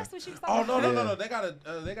like, oh, Yeah. that's what she was Oh talking no about. no!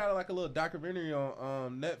 They got like a little documentary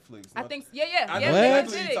on Netflix. I think yeah. I yeah, know they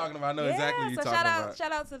exactly did what it. you're talking about. I know exactly what you're so talking shout about.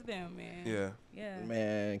 Shout out to them, man. Yeah. Yeah.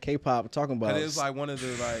 Man, K-pop talking about. But it's like one of the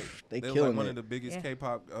They they was killing like one it. of the biggest Yeah.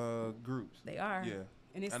 K-pop groups. They are. Yeah.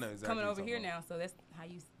 And it's I know exactly coming what over you're here talking now, so that's how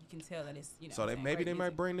you can tell that it's So they maybe they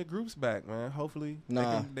might bring the groups back, man. Hopefully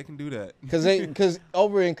Nah. they can do that. Because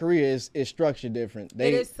over in Korea it's structured different.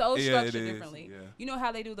 It is so Yeah, it structured is, differently. yeah. You know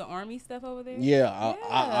how they do the army stuff over there? Yeah,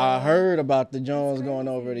 I heard about the Jones That's going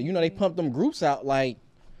over there. crazy. You know, they pump them groups out like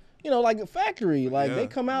a factory. Like Yeah. they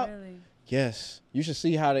come out. Really? Yes, you should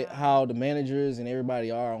see how the managers and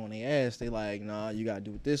everybody are on their ass. They like, nah, you gotta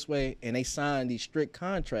do it this way, and they sign these strict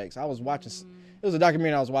contracts. I was watching. It was a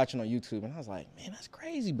documentary I was watching on YouTube, and I was like, man, that's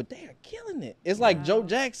crazy, but they are killing it. It's like Joe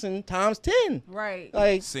Jackson times 10. Right.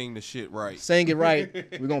 Like, Sing the shit right. saying it right,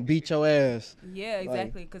 we're gonna beat your ass. Yeah,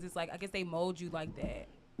 exactly. Because it's like I guess they mold you like that.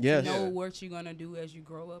 Yes. know Yeah. what you're gonna do as you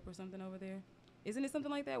grow up or something over there. Isn't it something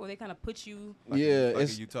like that where they kind of put you? Like, Yeah, like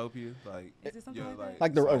it's- a utopia. Like, Is it something you're, like that?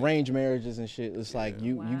 Like the it's arranged marriages and shit. It's like Yeah.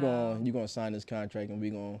 you Wow. gonna sign this contract and we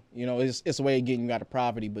gonna, you know, it's a way of getting you out of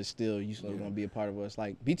poverty, but still you still Yeah. gonna be a part of us.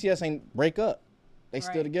 Like BTS ain't break up, they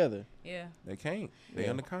still Right. together. Yeah. They can't. They Yeah.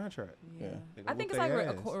 under contract. Yeah. They I gonna think whoop it's like they a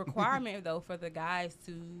ass. requirement though for the guys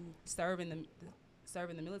to serve in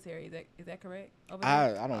the military. Is that correct? Over I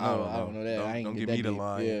there? don't know. I I don't don't know know. that. Don't- I ain't don't get give that me the deep.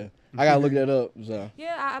 line. Yeah, I gotta look that up. So,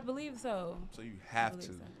 Yeah, I believe so. So you I have believe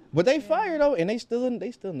to. so. but they fired though, and they still in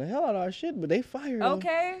the hell out of our shit. But they fired. Them.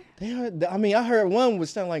 Okay, They heard. I mean, I heard one was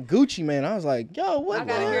sound like Gucci Man. I was like, yo, what? I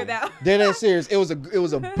gotta the hear hell? that. Dead ass serious. It was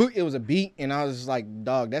a beat, and I was just like,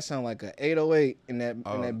 dog, that sound like a 808 in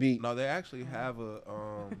that beat. No, they actually have a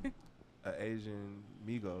Asian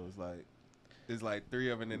Migos. Like, it's like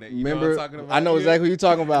 3 of them in there. You know what Remember? I'm talking about? I know Yeah. exactly who you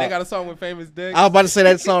talking about. They got a song with Famous Dex. I was about to say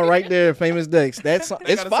that song right there, Famous Dex. That song,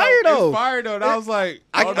 They it's got a fire song- though. It's fire though. And I was like,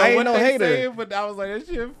 I I don't know ain't what no they hater. saying, but I was like, that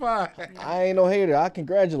shit fire. I ain't no hater. I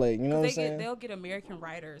congratulate. You know what I'm saying? They'll get American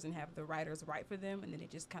writers and have the writers write for them, and then they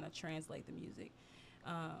just kind of translate the music.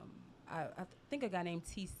 I think a guy named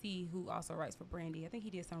TC who also writes for Brandy. I think he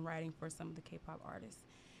did some writing for some of the K-pop artists.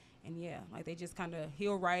 And yeah, like they just kind of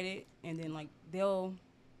he'll write it, and then like they'll,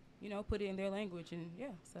 put it in their language, and yeah.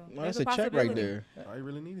 So Well, there's that's a check right possibility. there. All you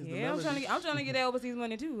really need is the Yeah, melody. I'm trying to get that overseas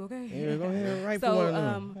money too. Okay. Yeah, go ahead and write for So one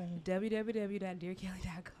of them.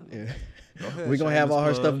 www.dearkelly.com. Yeah. Go ahead, We gonna have all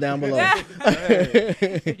her stuff shameless down below.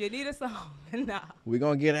 If you need a song, nah, We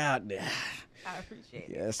gonna get out there. I appreciate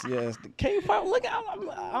it. Yes, yes. The K-pop. Look, I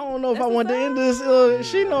don't know if That's I want to what's end this.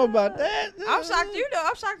 She know about that. I'm shocked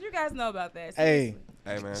I'm shocked you guys know about that. Hey,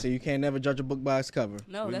 Hey man, so you can't never judge a book by its cover.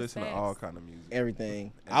 No, we that's listen facts. to all kind of music.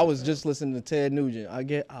 Everything. I was just listening to Ted Nugent. I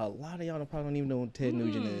get a lot of y'all probably don't even know what Ted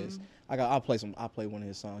Nugent is. I'll play one of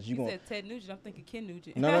his songs. You You gonna said Ted Nugent. I'm thinking Ken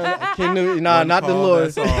Nugent. no, Ken Nugent. Nah, One not the call,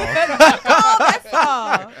 Lord. that's all. Oh, that's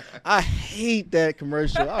all. I hate that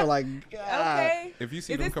commercial. I was like, God. Okay. If you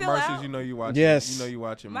see Is them it still commercials, out? you know you watching. Yes. You know you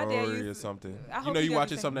watching My dad Maury used or to- something. I You hope know he you doesn't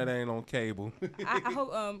watching take something that ain't on cable. I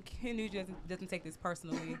hope Ken Nugent doesn't take this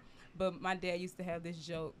personally, but my dad used to have this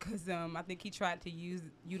joke because I think he tried to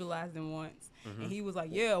utilize them once, Mm-hmm. and he was like,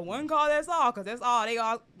 "Yeah, one call, that's all, because that's all they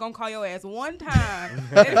all gonna call your ass one time.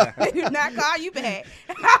 They do not call you back."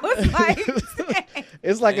 I was like,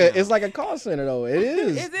 It's like Damn. it's like a call center though. It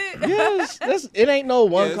is. "Is it?" Yes, it ain't no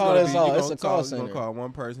one Yeah, it's call. gonna That's be- all. you It's gonna a call You're center. gonna call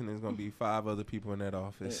one person. There's gonna be 5 other people in that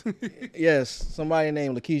office. Yes, somebody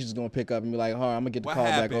named Lakeisha's gonna pick up and be like, "All right, I'm gonna get the What call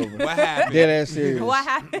happened? back over." What happened? Dead ass serious. What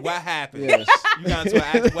happened? What happened? Yes. You got into an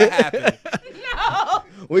accident. What happened? No.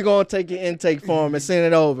 We're gonna take your intake form and send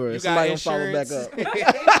it over. You And got somebody gonna follow back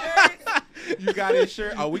insurance? up. You got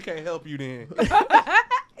insurance? Oh, we can't help you then.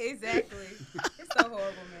 Exactly. It's so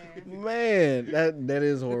horrible, man. Man, that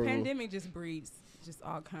is The horrible. pandemic just breeds just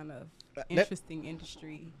all kind of That- interesting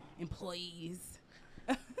industry employees.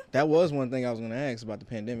 That was one thing I was gonna ask about the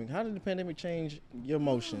pandemic. How did the pandemic change your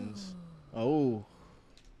emotions? Oh,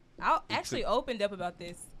 I actually opened up about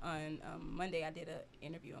this on Monday. I did an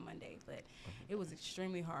interview on Monday, but it was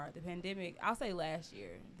extremely hard. The pandemic, I'll say last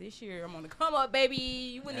year. This year, I'm on the come up, baby.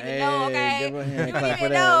 You wouldn't even know, okay? Give her a hand You clap wouldn't for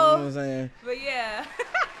even that. You know what know. I'm saying? But yeah,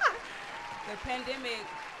 the pandemic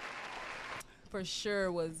for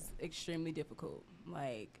sure was extremely difficult.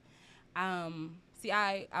 Like, see,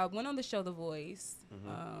 I went on the show The Voice,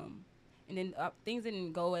 and then things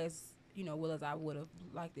didn't go as well as I would have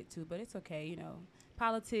liked it to. But it's okay,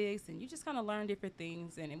 politics, and you just kind of learn different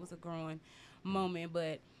things, and it was a growing moment.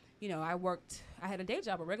 But I had a day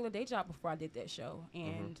job, a regular day job before I did that show,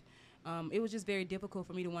 and it was just very difficult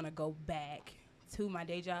for me to want to go back to my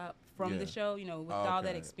day job from the Yeah. show, with Oh, all that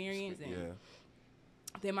okay. experience and Yeah.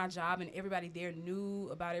 then my job, and everybody there knew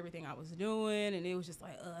about everything I was doing, and it was just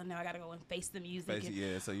like, now I gotta go and face the music Basically,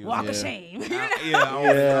 and yeah. So you walk Yeah. of shame. I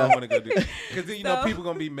Yeah. don't want to go do because then So- people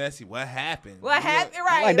gonna be messy. What happened? What happened?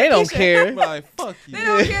 Right? Like they don't Lakeisha, care. Be like fuck you. They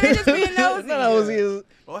don't care. They just being nosy. Nosy is-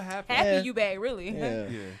 What happened? Happy Yeah. you back, really. Yeah.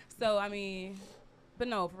 Yeah. So I mean, but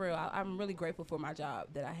no, for real, I'm really grateful for my job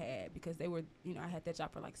that I had, because they were, I had that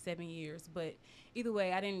job for like 7 years. But either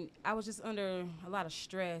way, I was just under a lot of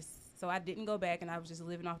stress, so I didn't go back, and I was just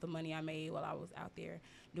living off the money I made while I was out there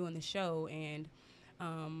doing the show. And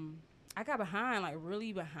I got behind, like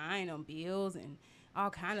really behind on bills and all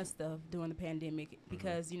kind of stuff during the pandemic,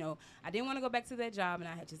 because I didn't want to go back to that job, and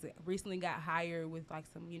I had just recently got hired with like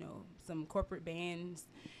some corporate bands,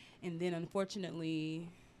 and then unfortunately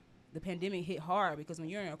the pandemic hit hard, because when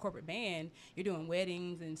you're in a corporate band, you're doing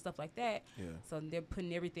weddings and stuff like that. Yeah. So they're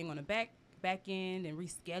putting everything on the back end and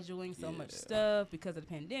rescheduling so much Yeah. stuff because of the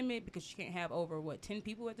pandemic, because you can't have over 10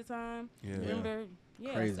 people at the time. Yeah. Remember?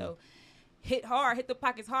 Yeah, Crazy. so hit the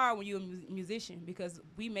pockets hard when you're a musician because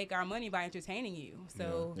we make our money by entertaining you.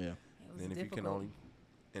 So Yeah. it was Then if difficult. you can only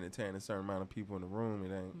entertain a certain amount of people in the room,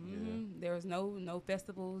 it ain't. Mhm. There was no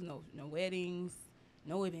festivals, no weddings,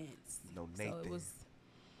 no events. No So Nathan. it was.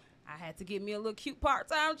 I had to get me a little cute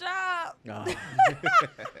part-time job. Oh, So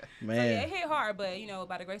yeah, man. it hit hard, but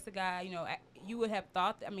by the grace of God, you would have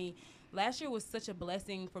thought. I mean, last year was such a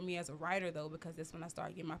blessing for me as a writer, though, because that's when I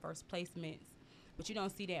started getting my first placements. But you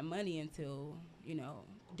don't see that money until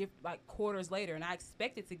like quarters later, and I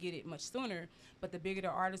expected to get it much sooner. But the bigger the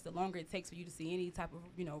artist, the longer it takes for you to see any type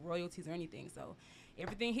of royalties or anything. So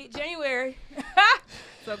everything hit January.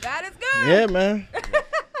 So God is good. Yeah, man.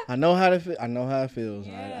 I know how it feels.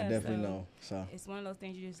 I Yeah, definitely so- know. So It's one of those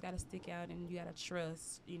things you just got to stick out and you got to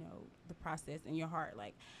trust, the process in your heart.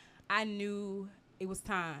 Like, I knew it was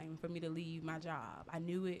time for me to leave my job. I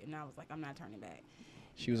knew it, and I was like, I'm not turning back.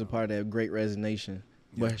 she was a part of that Great Resignation,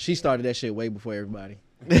 but she started that shit way before everybody.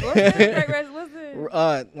 What's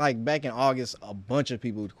it? Like back in August, a bunch of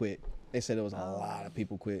people quit. They said it was a lot of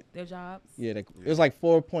people quit. Their jobs? Yeah, it was like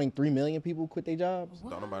 4.3 million people quit their jobs.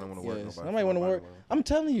 What? Don't nobody want to work. Yes. Nobody Nobody want to work. I'm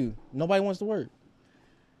telling you, nobody wants to work.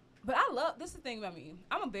 But this is the thing about me.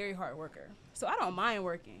 I'm a very hard worker, so I don't mind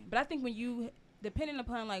working. But I think when depending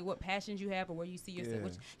upon like what passions you have or where you see yourself,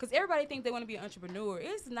 Yeah. because everybody think they want to be an entrepreneur.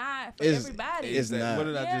 It's not for It's- everybody. it's not. What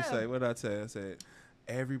did I just Yeah. say? What did I say? I said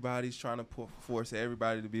everybody's trying to force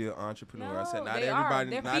everybody to be an entrepreneur. I said No, they are.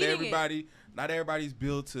 They're feeding not everybody's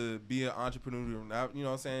built to be an entrepreneur. Not, you know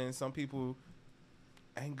what I'm saying? Some people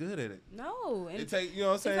ain't good at it. No, and It take, you know what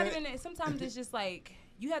I'm it's saying? not even. Sometimes it's just like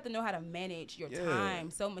you have to know how to manage your Yeah. time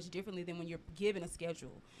so much differently than when you're given a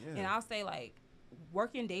schedule. Yeah. And I'll say like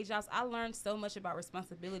working day jobs, I learned so much about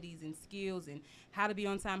responsibilities and skills and how to be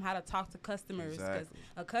on time, how to talk to customers. Because Exactly.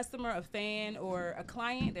 a customer, a fan, or a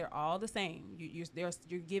client, they're all the same.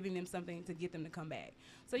 You're giving them something to get them to come back.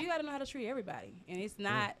 So you got to know how to treat everybody, and it's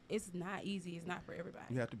not easy. It's not for everybody.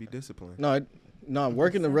 You have to be disciplined. No,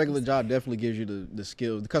 working a regular job definitely gives you the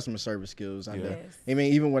skills, the customer service skills. Yeah. Yes. I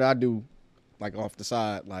mean, even what I do, like off the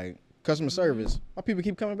side, like customer service, my people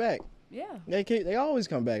keep coming back. Yeah. They always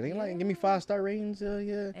come back. They like give me 5-star ratings.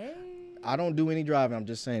 Yeah. Hey. I don't do any driving. I'm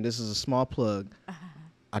just saying this is a small plug.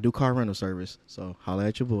 I do car rental service, so holla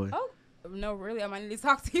at your boy. Oh, no, really? I might need to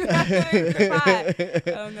talk to you after the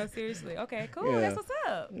pod. Oh, no, seriously. Okay, cool. Yeah. That's what's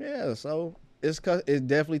up. Yeah, so it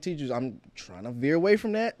definitely teaches. I'm trying to veer away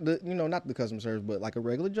from that. Not the customer service, but like a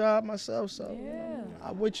regular job myself. So Yeah.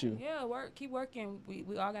 I'm with you. Yeah, keep working.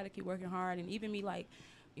 We all got to keep working hard. And even me, like,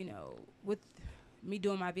 with me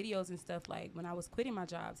doing my videos and stuff, like when I was quitting my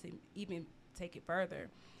job to even take it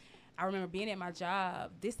further, I remember being at my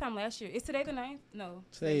job this time last year. Is today the 9th? No.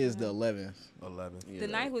 Today is the 9th. 11th. 11. The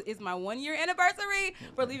 9th is my 1 year anniversary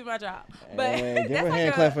for leaving my job. But Hey, give that's her a like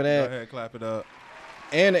hand clap for Go that, ahead, clap it up.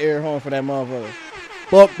 and the air horn for that motherfucker.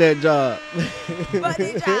 Fuck that job. Fuck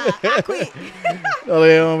this job. I quit. Oh, the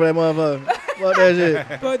air horn for that motherfucker. Fuck that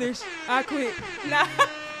shit. Fuck this. I quit. Nah.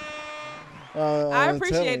 I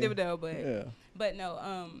appreciate them though, but Yeah. but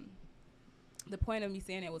no, the point of me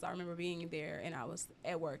saying that was I remember being there and I was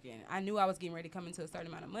at work and I knew I was getting ready to come into a certain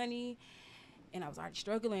amount of money and I was already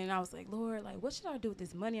struggling and I was like, Lord, like what should I do with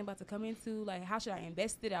this money I'm about to come into? Like how should I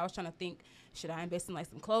invest it? I was trying to think, should I invest in like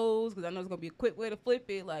some clothes? Because I know it's gonna be a quick way to flip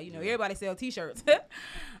it. Like, everybody sell t-shirts.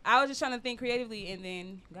 I was just trying to think creatively and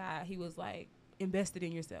then God, he was like, invest it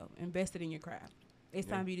in yourself, invest it in your craft. It's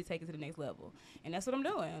time for you to take it to the next level. And that's what I'm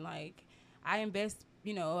doing. Like I invest,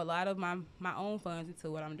 a lot of my own funds into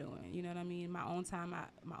what I'm doing. You know what I mean? My own time,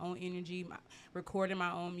 my own energy, recording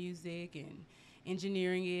my own music and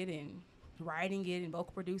engineering it and writing it and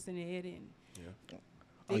vocal producing it and Oh,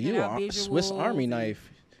 figuring you out are a Swiss visuals Army and- knife.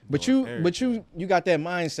 But Doing you got that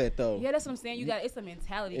mindset though. Yeah, that's what I'm saying. It's a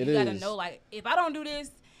mentality. It You got to is. know, like, if I don't do this,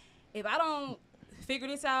 if I don't figure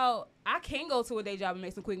this out, I can go to a day job and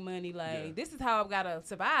make some quick money. Like, this is how I've got to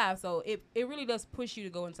survive. So it really does push you to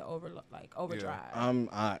go into overdrive.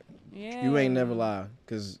 Yeah. You ain't never lie,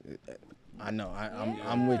 cause I know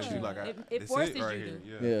I'm with Yeah. you. Like, It this forces right you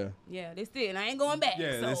here. to. Yeah. Yeah, that's it. And I ain't going back.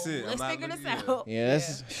 Yeah, so that's it. I'm let's not figure this looking- out. Yeah,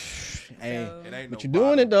 that's hey, So- It ain't but no you're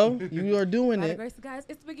doing it bottom. though. You are doing By the it. grace of God,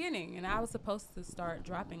 it's the beginning. And I was supposed to start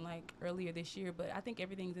dropping like earlier this year, but I think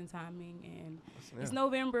everything's in timing. And it's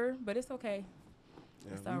November, but it's okay.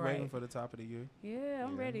 Yeah, It's we all waiting right. for the top of the year. Yeah,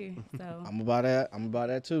 I'm ready. So I'm about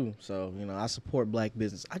that too. So I support black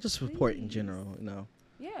business. I just support in Please. general.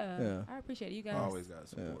 Yeah. I appreciate it. You guys. Always got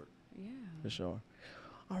support. Yeah. For sure.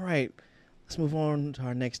 All right, let's move on to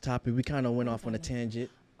our next topic. We kind of went off on a tangent.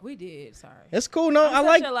 We did. Sorry. It's cool. No, I'm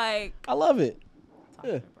I such a, I love it.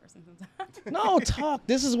 talkative person sometimes. No, talk.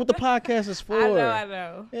 This is what the podcast is for. I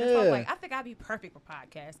know. That's why I was Yeah. like, I think I'd be perfect for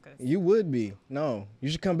podcasts. Cause You would be. No, you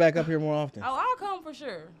should come back up here more often. oh, I'll come for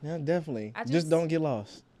sure. Yeah, definitely. I Just just- don't get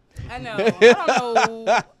lost. I know. I don't know.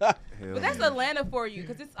 Hell But that's yeah. Atlanta for you,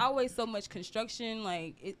 because it's always so much construction.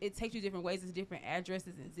 Like it takes you different ways. It's different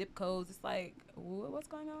addresses and zip codes. It's like, what's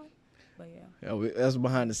going on? But yeah, Yeah, that's a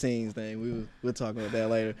behind the scenes thing. We'll talk about that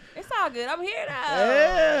later. it's all good. I'm here now.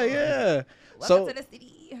 Yeah, yeah. Welcome So to the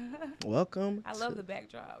city. welcome. I love the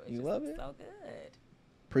backdrop. It's You just love it? So good.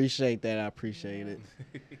 Appreciate that. I appreciate it.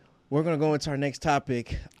 We're gonna go into our next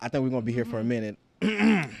topic. I think we're gonna be here for a minute.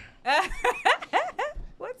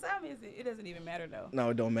 What time is it? It doesn't even matter though.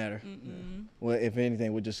 No, it don't matter. Mm-mm. Well, if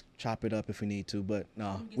anything, we'll just chop it up if we need to. But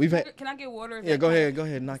no, Get we've had. sugar- Can I get water? Is Yeah, that go kinda- ahead. Go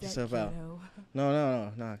ahead. Knock is that yourself out.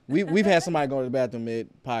 keto? No. We've had somebody go to the bathroom mid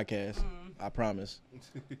podcast. Mm. I promise.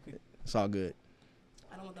 It's all good.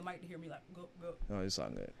 I don't want the mic to hear me like go. No, it's all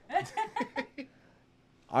good.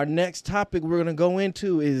 Our next topic we're gonna go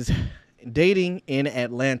into is dating in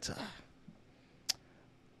Atlanta.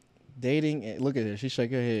 Dating. Look at her. She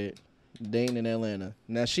shake her head. Dating in Atlanta.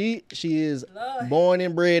 Now she is Lord. born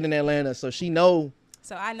and bred in Atlanta, so she know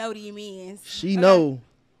So I know the means. she Okay. know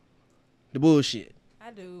the bullshit.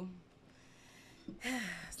 I do.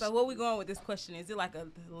 So what we going with this question? Is it like a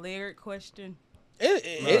layered question?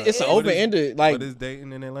 It's an What open ended like. What is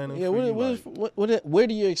dating in Atlanta? Yeah, for you, what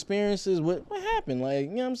are your experiences? What happened? Like,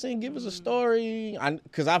 you know what I'm saying? Give us a story.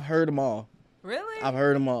 Because I've heard them all. Really? I've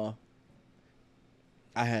heard them all.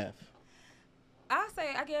 I have. I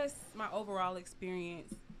say, I guess my overall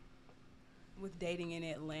experience with dating in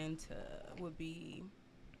Atlanta would be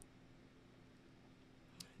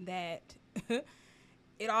that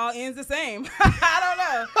it all ends the same. I don't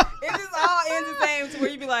know. It just all ends the same to where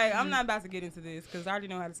you be like, I'm not about to get into this because I already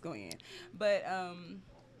know how this going to end. But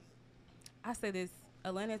I say this,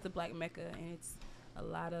 Atlanta is a black mecca, and it's a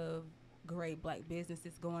lot of great black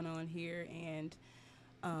businesses going on here. And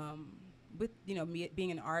with, me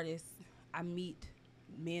being an artist, I meet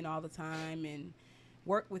men all the time and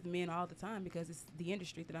work with men all the time because it's the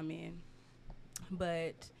industry that I'm in.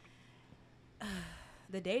 But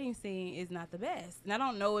the dating scene is not the best. And I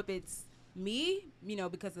don't know if it's me,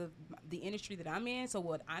 because of the industry that I'm in. So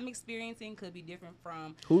what I'm experiencing could be different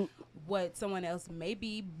from what someone else may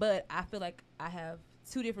be. But I feel like I have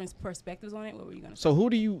two different perspectives on it. What were you going to say? So who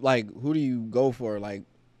do you go for, like,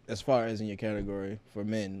 as far as in your category for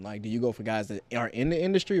men? Like, do you go for guys that are in the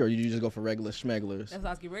industry, or do you just go for regular schmegglers? That's what I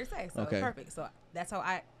was getting ready to say. So Okay. perfect. So that's how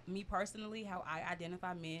me personally, how I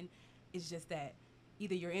identify men is just that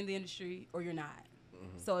either you're in the industry or you're not.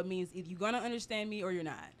 So it means either you're going to understand me or you're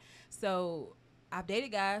not. So I've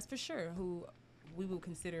dated guys for sure who we would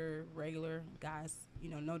consider regular guys,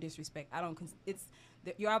 no disrespect.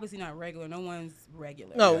 You're obviously not regular. No one's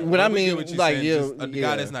regular. No, But what I we mean, get what you're like, saying, yeah, just a yeah.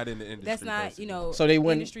 guy that's not in the industry. that's not, basically. So they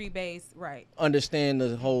wouldn't- industry based, right. Understand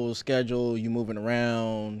the whole schedule, you moving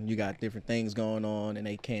around, you got different things going on, and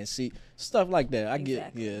they can't see stuff like that. I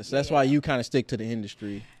Exactly. get, yeah. So that's why you kind of stick to the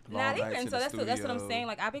industry. Not Long nights even. in So the that's what I'm studio. saying.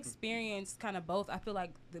 Like, I've experienced kind of both. I feel like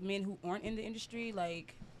the men who aren't in the industry,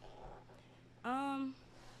 like, I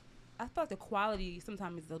feel like the quality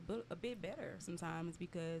sometimes is a bit better sometimes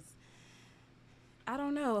because I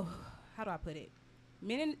don't know, how do I put it?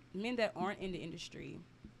 Men that aren't in the industry,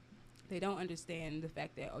 they don't understand the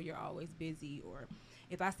fact that, you're always busy. Or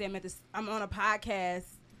if I say I'm on a podcast,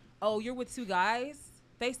 you're with two guys,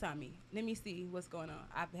 FaceTime me. Let me see what's going on.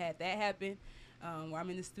 I've had that happen where I'm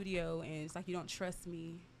in the studio and it's like you don't trust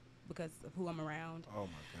me because of who I'm around. Oh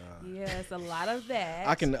my God. Yeah, it's a lot of that.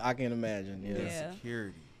 I can imagine. Yeah. Yeah.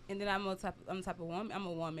 Security. And then I'm the type of woman. I'm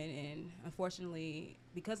a woman, and unfortunately,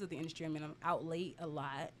 because of the industry, I'm out late a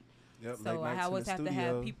lot. Yep, So late nights I in always the have to have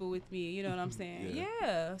studio. people with me. You know what I'm saying? Yeah.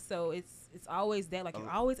 Yeah. So it's always that. Like, you're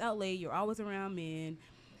always out late. You're always around men,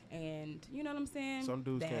 and you know what I'm saying? Some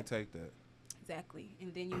dudes That. can't take that. Exactly.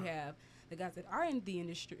 And then you have the guys that are in the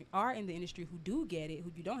industry who do get it,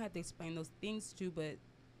 who you don't have to explain those things to, but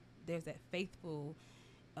there's that faithful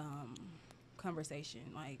conversation,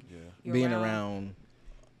 like Yeah. you're Being around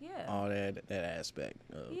yeah, all that aspect.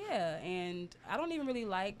 Of, yeah. And I don't even really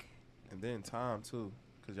like. And then time too,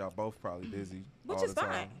 because y'all both probably busy. Which all is the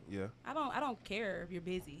time. fine. Yeah. I don't care if you're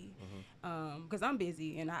busy, Mm-hmm. because I'm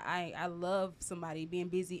busy, and I love somebody being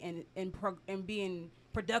busy and being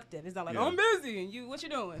productive. It's not like, Yeah. oh, I'm busy and what you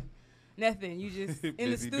doing? Nothing. You just in the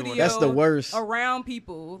Busy doing studio. That's the worst. Around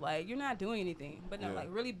people, like you're not doing anything. But no, Yeah. like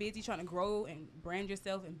really busy trying to grow and brand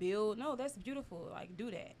yourself and build. No, that's beautiful. Like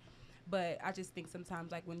do that. But I just think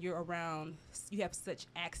sometimes like when you're around, you have such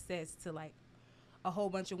access to like a whole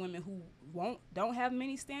bunch of women who don't have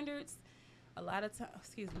many standards. a lot of times,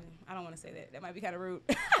 excuse me, I don't want to say that. That might be kind of rude.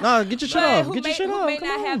 No, get your shit But off. who Get your may, shit who off. may Come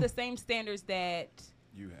not on. have the same standards that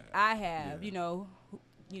You have. I have.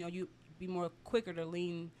 Yeah. You be more quicker to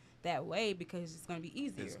lean that way because it's gonna be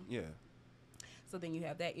easier. Yeah. So then you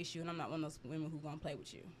have that issue, and I'm not one of those women who gonna play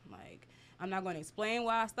with you. Like, I'm not gonna explain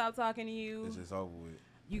why I stopped talking to you. It's just over with.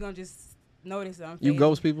 You gonna just notice that I'm You fading.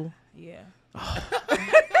 ghost people? Yeah.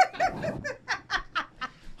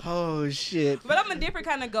 Oh shit. But I'm a different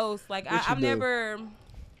kind of ghost. Like, What you I'm do? never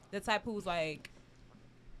the type who's like,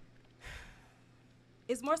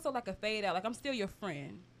 it's more so like a fade out. Like, I'm still your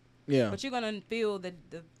friend, Yeah. but you're gonna feel the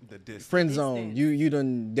The distance. Friend zone. distance. You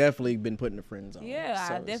done definitely been put in the friend zone. yeah.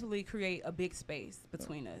 So I it's- definitely create a big space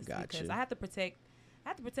between us because Gotcha. I have to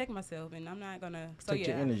protect myself, and I'm not gonna. So protect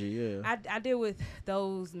yeah, your energy. Yeah. I deal with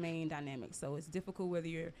those main dynamics. So it's difficult whether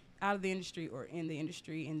you're out of the industry or in the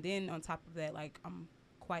industry. And then on top of that, like, I'm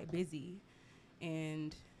quite busy.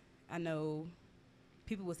 And I know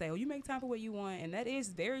people will say, oh, you make time for what you want. And that is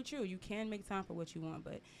very true. You can make time for what you want.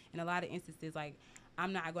 But in a lot of instances, like,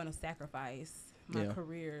 I'm not going to sacrifice my Yeah.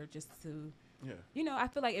 career just to, Yeah. I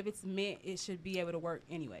feel like if it's meant, it should be able to work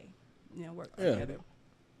anyway. Work Yeah. together.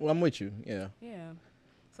 Well, I'm with you. Yeah. Yeah.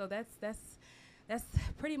 So that's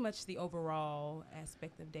pretty much the overall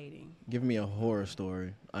aspect of dating. Give me a horror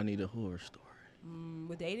story. I need a horror story.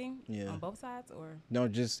 With dating, Yeah. on both sides, or No,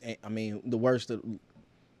 just I mean the worst.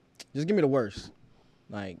 Just give me the worst.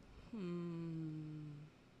 Like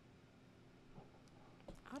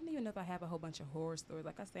I don't even know if I have a whole bunch of horror stories.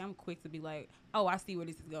 Like I say, I'm quick to be like, oh, I see where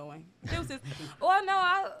this is going. Deuces. Well, no,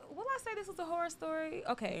 will I say this was a horror story?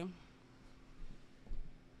 Okay.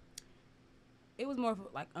 It was more of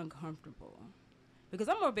like uncomfortable because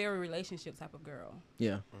I'm a very relationship type of girl.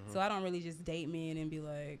 yeah. So I don't really just date men and be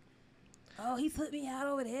like, oh, he took me out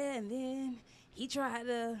over there and then he tried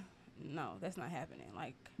to. No, that's not happening.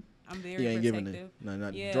 Like, I'm very You ain't giving protective. it. No,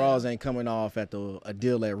 Yeah. draws ain't coming off at a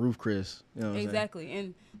deal at Roof Chris. You know what I'm saying? Exactly,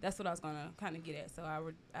 and that's what I was gonna kind of get at. So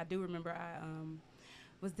I do remember I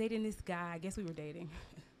was dating this guy. I guess we were dating,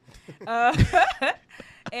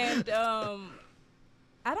 and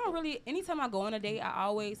I don't really. Anytime I go on a date, I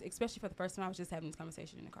always, especially for the first time, I was just having this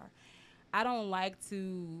conversation in the car. I don't like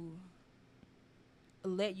to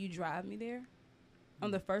let you drive me there on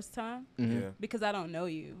the first time Mhm. Yeah. because I don't know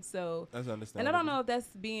you. So, That's and understandable. I don't know if that's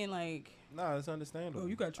being like, No, it's understandable. oh,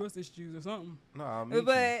 you got trust issues or something. No, I mean.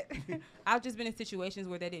 But I've just been in situations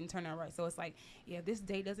where that didn't turn out right. So it's like, yeah, if this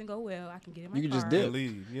date doesn't go well, I can get in my You car can just dip.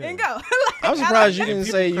 leave. Yeah. and go. I'm surprised you I didn't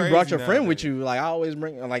People say you brought crazy your friend with nowadays. you. Like I always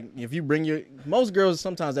bring, like if you bring most girls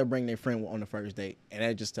sometimes they bring their friend on the first date, and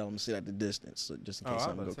they just tell them to sit at the distance, so just in Oh, case I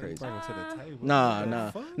something go was about to crazy. say, bring 'em to the table. Nah, What the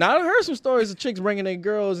nah. fuck? Now I heard some stories of chicks bringing their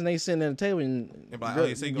girls and they sitting at the table and And be like, girl, oh,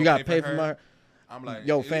 yeah, so you you gonna got to pay pay for for her? my. I'm like,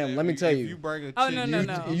 Yo, if- fam, let me if tell you you. bring a Oh, chick, no, you- no,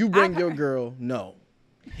 no. You bring your girl? No,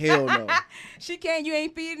 hell no, she can't. You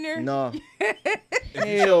ain't feeding her. no. if you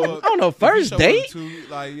Hell, show up- I don't know. if you First show up date? to,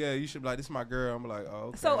 like, yeah, you should be like, this is my girl. I'm like, oh,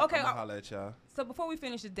 okay. So, okay, I'ma holla at y'all. So before we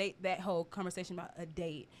finish the date, that whole conversation about a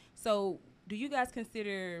date. So do you guys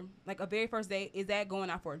consider like a very first date? Is that going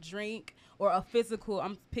out for a drink or a physical?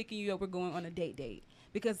 I'm picking you up. We're going on a date.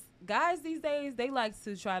 Because guys these days they like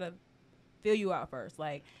to try to fill you out first.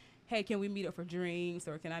 Like, hey, can we meet up for drinks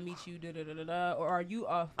or can I meet you? Da da da da da. Or are you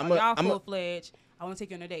off? Are y'all full fledged? I want to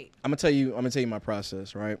take you on a date. I'm gonna tell you my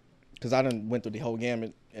process, right? Because I done went through the whole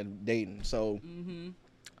gamut of dating. So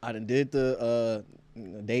I done did the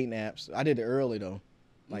dating apps. I did it early though,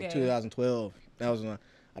 like Okay. 2012. That was when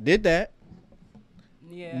I did that.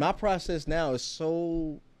 Yeah. My process now is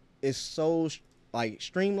so like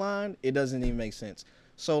streamlined. It doesn't even make sense.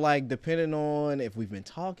 So like depending on if we've been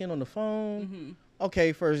talking on the phone,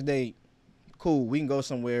 okay, first date, cool. We can go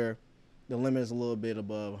somewhere. The limit is a little bit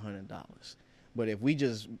above $100. But if we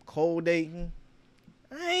just cold dating,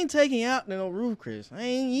 I ain't taking you out to no Roof Chris. You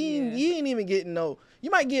ain't even getting no. You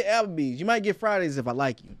might get Applebee's. You might get Fridays if I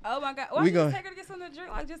like you. Oh my God! Why We don't you gonna- take her to get something to drink?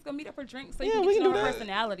 Like just go meet up for drinks so Yeah, you can we get to can know do her that.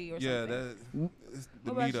 personality or Yeah, something. the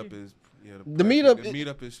What about meetup you? is The meetup- The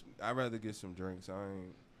meetup is. I'd rather get some drinks. I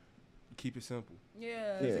ain't keep it simple. Yeah,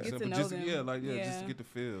 Yeah. to get to Simple. know Just them. just to get the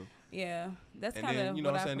feel. Yeah, that's And kind of then you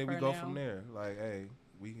know what I'm saying. Then we go now. from there. Like, hey,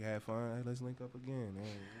 we had fun. Hey, let's link up again. Hey,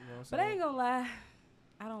 you know what I'm But I saying? ain't gonna lie,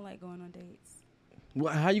 I don't like going on dates.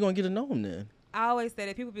 Well, how you gonna get to know him then? I always say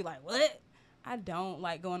that people be like, "What?" I don't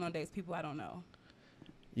like going on dates with people I don't know.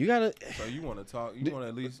 You gotta. So you want to talk? You want to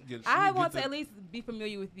at least get? I get want the- to at least be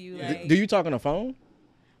familiar with you. Yeah. Like, Do you talk on the phone?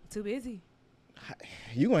 too busy.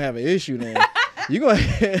 You gonna have an issue then. You gonna.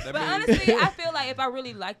 That But means- honestly, I feel like if I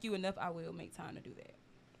really like you enough, I will make time to do that.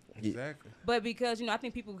 Exactly. But because, you know, I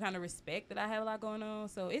think people kind of respect that I have a lot going on.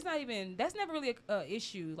 So it's not even, that's never really a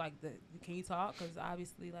issue. Like, can you talk? Because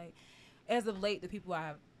obviously, like, as of late, the people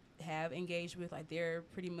I have engaged with, like, they're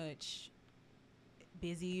pretty much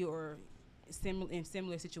busy or in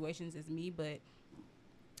similar situations as me. But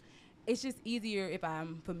it's just easier if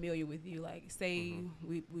I'm familiar with you. Like, say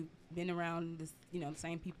we've been around this, you know, the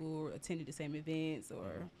same people or attended the same events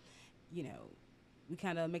or, you know, we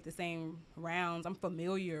kind of make the same rounds. I'm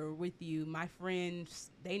familiar with you. My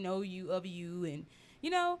friends, they know you of you. And, you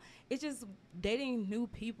know, it's just dating new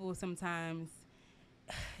people sometimes.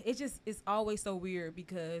 It's always so weird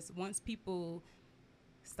because once people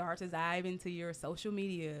start to dive into your social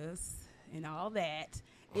medias and all that,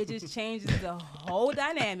 it just changes the whole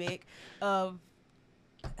dynamic of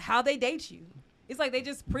how they date you. It's like they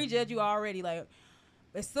just prejudge you already. Like,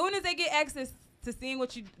 as soon as they get access to seeing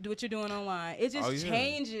what you're doing online, it just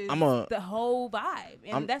changes the whole vibe,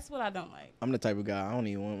 and that's what I don't like. I'm the type of guy, I don't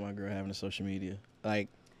even want my girl having a social media, like,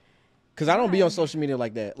 cause I don't be on social media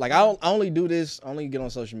like that. Like, I only do this. I only get on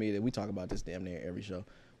social media. We talk about this damn near every show.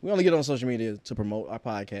 We only get on social media to promote our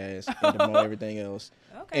podcast and to promote everything else.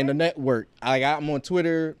 Okay. And the network. I'm on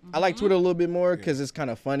Twitter. I like Twitter a little bit more because it's kind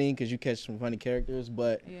of funny because you catch some funny characters.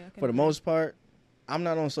 But for the most part, I'm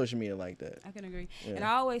not on social media like that. I can agree. Yeah. And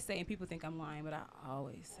I always say, and people think I'm lying, but I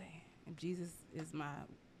always say, if Jesus is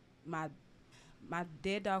my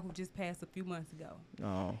dead dog who just passed a few months ago.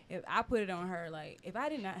 Oh. If I put it on her, like, if I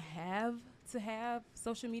did not have to have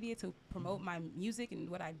social media to promote my music and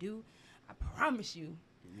what I do, I promise you,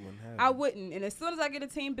 I wouldn't. And as soon as I get a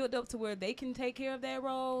team built up to where they can take care of that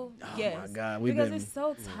role, yes. Oh my God, because it's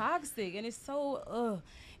so toxic and it's so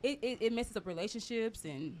it messes up relationships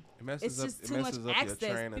and it's just too much access.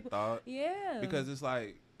 Your train of thought. Yeah. Because it's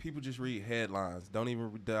like people just read headlines. Don't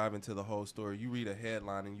even dive into the whole story. You read a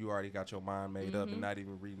headline and you already got your mind made up and not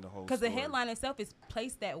even reading the whole story. Because the headline itself is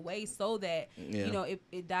placed that way so that, you know,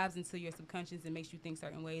 it dives into your subconscious and makes you think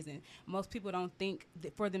certain ways. And most people don't think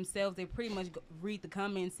for themselves. They pretty much read the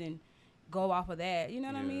comments and go off of that. You know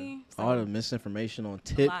what I mean? So, all the misinformation on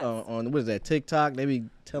on what is that, TikTok? They be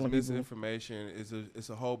telling people. Misinformation it's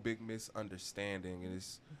a whole big misunderstanding. And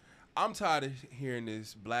I'm tired of hearing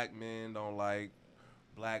this. Black men don't like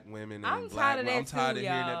black women and black women. I'm tired of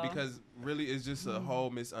hearing that because really it's just a whole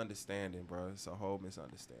misunderstanding, bro. It's a whole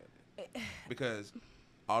misunderstanding. Because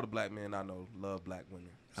all the black men I know love black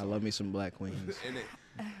women. So. I love me some black queens.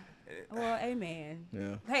 Well, amen.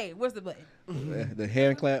 Yeah. Hey, where's the button? The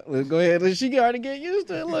hand clap. Go ahead. She already get used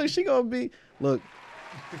to it. Look, she gonna be. Look,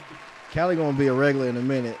 Callie gonna be a regular in a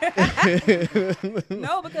minute.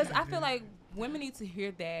 No, because I feel like women need to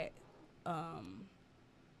hear that.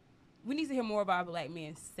 We need to hear more about black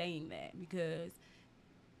men saying that because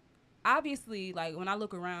obviously, like, when I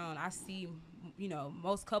look around, I see, you know,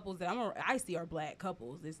 most couples that I see are black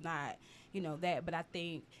couples. It's not, you know, that. But I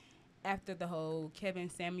think after the whole Kevin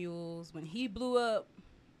Samuels, when he blew up,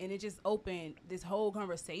 and it just opened this whole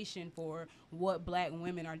conversation for what black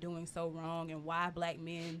women are doing so wrong and why black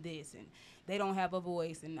men this and they don't have a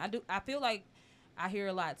voice. And I feel like I hear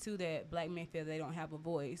a lot too that black men feel they don't have a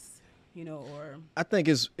voice. You know, or I think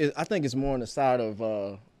it's more on the side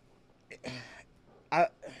of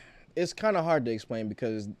it's kind of hard to explain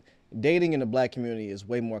because dating in the black community is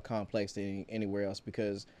way more complex than anywhere else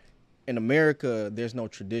because in America there's no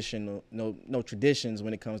traditions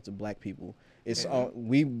when it comes to black people. It's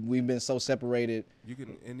we've been so separated. You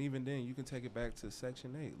can, and even then you can take it back to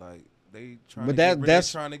Section 8, like they trying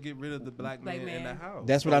to get rid of the black man in the house.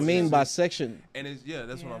 That's what I mean by section. And it's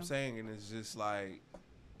that's what I'm saying, and it's just like.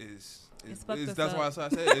 That's why I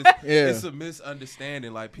said it's a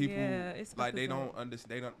misunderstanding. Like people, like they don't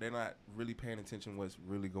understand. They're not really paying attention what's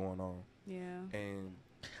really going on. Yeah.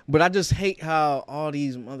 But I just hate how all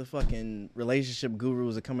these motherfucking relationship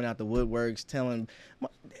gurus are coming out the woodworks telling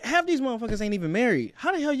half these motherfuckers ain't even married.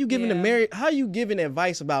 How the hell you giving how you giving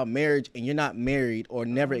advice about marriage and you're not married or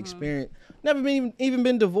never experienced, never been even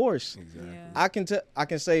been divorced? Exactly. Yeah. I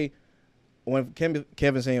can say when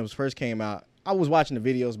Kevin Samuels first came out, I was watching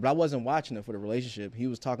the videos, but I wasn't watching it for the relationship. He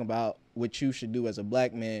was talking about what you should do as a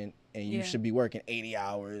black man, and you should be working 80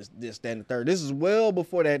 hours, this, that, and the third. This is well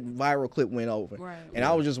before that viral clip went over. Right. And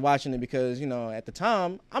I was just watching it because, you know, at the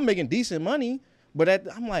time, I'm making decent money, but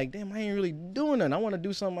I'm like, damn, I ain't really doing nothing. I want to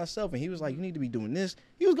do something myself. And he was like, you need to be doing this.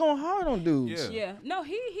 He was going hard on dudes. Yeah. No,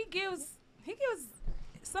 he gives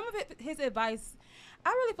some of his advice. I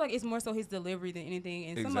really feel like it's more so his delivery than anything.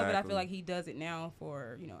 And some of it I feel like he does it now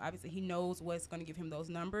for, you know, obviously he knows what's going to give him those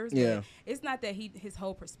numbers. Yeah. But it's not that his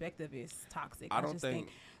whole perspective is toxic. I don't just think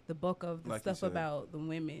the bulk of the like stuff about the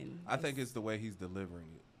women. I think it's the way he's delivering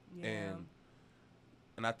it. Yeah. And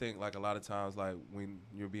And I think like a lot of times, like when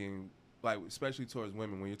you're being like, especially towards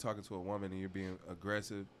women, when you're talking to a woman and you're being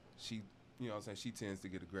aggressive, she, you know what I'm saying, she tends to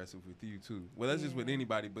get aggressive with you too. Well, that's just with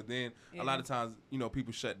anybody, but then a lot of times, you know,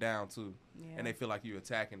 people shut down too, and they feel like you're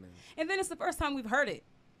attacking them. And then it's the first time we've heard it.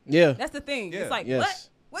 Yeah. That's the thing. Yeah. It's like, Yes.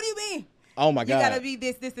 what do you mean? Oh my God. You gotta be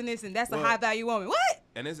this, and this, and that's a high value woman. What?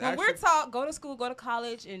 And it's when actually, we're taught, go to school, go to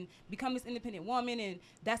college, and become this independent woman, and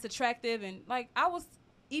that's attractive. And like,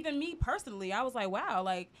 even me personally, I was like, wow,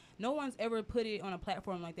 like no one's ever put it on a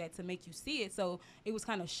platform like that to make you see it. So it was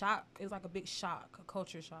kind of shock. It was like a big shock, a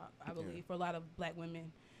culture shock, I believe, for a lot of black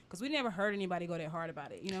women, because we never heard anybody go that hard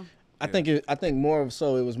about it, you know. I think more of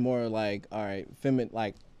so it was more like, all right, feminine.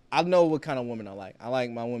 Like I know what kind of woman I like. I like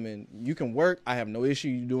my women. You can work. I have no issue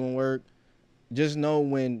you doing work. Just know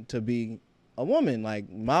when to be a woman. Like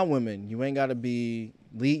my women, you ain't gotta be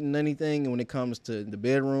leading anything when it comes to the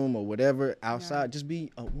bedroom or whatever outside. Just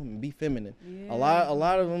be a woman, be feminine. A lot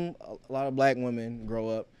of black women grow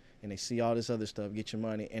up and they see all this other stuff, get your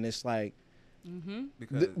money, and it's like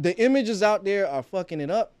the images out there are fucking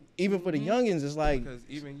it up. Even for the youngins, it's like, because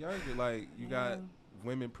even younger, like you got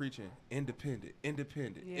women preaching independent,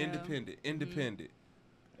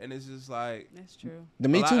 and it's just like, that's true. The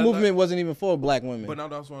Me Too movement wasn't even for black women. But no,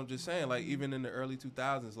 that's what I'm just saying. Like even in the early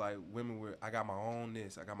 2000s, like women were, I got my own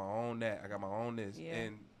this, I got my own that, I got my own this,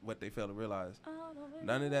 and what they fail to realize,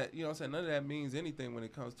 none of that, you know what I'm saying, none of that means anything when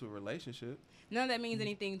it comes to a relationship. None of that means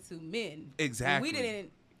anything to men. Exactly.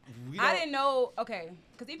 I didn't know. Okay,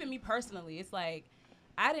 because even me personally, it's like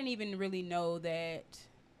I didn't even really know that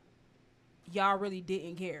y'all really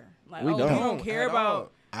didn't care. Like, We you don't. don't care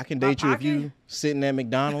about. I can date you if you pocket? sitting at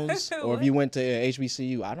McDonald's or if you went to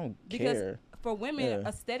HBCU. I don't Because care. for women,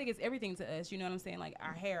 aesthetic is everything to us. You know what I'm saying? Like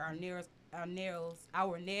our hair, our nails,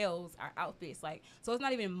 our outfits. Like, so it's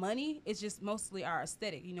not even money. It's just mostly our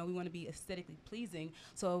aesthetic. You know, we want to be aesthetically pleasing.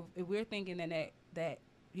 So if we're thinking that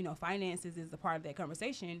you know, finances is a part of that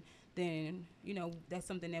conversation, then you know that's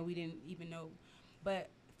something that we didn't even know. But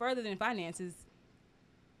further than finances,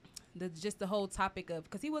 just the whole topic of,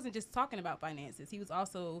 because he wasn't just talking about finances, he was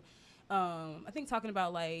also I think talking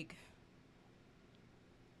about, like,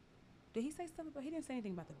 did he say stuff about, he didn't say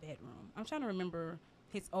anything about the bedroom. I'm trying to remember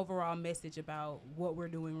his overall message about what we're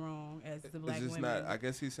doing wrong as the black women. Not, I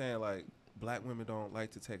guess he's saying like black women don't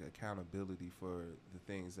like to take accountability for the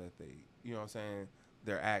things that they, you know what I'm saying,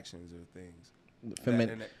 their actions or things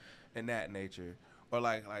in that nature. Or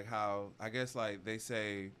like how, I guess like they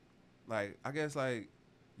say, like, I guess like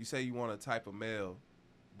you say you want a type of male,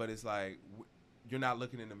 but it's like you're not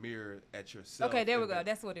looking in the mirror at yourself. Okay, there we go.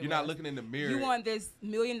 That's what it was. You're not looking in the mirror. You want this $1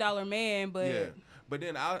 million man, but... Yeah. But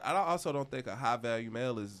then I also don't think a high-value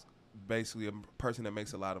male is basically a person that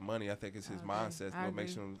makes a lot of money. I think it's his mindset that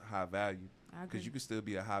makes him high value. Because you can still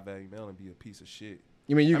be a high-value male and be a piece of shit.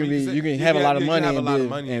 You mean you can have a lot of money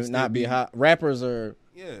and not be high. Rappers are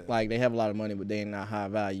like, they have a lot of money, but they ain't not high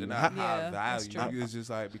value. They're not high value. It's just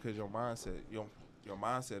like, because your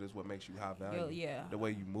mindset is what makes you high value. The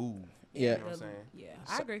way you move. Yeah. You know what I'm saying? Yeah,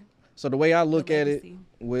 I agree. So the way I look at it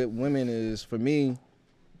with women is, for me,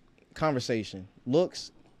 conversation.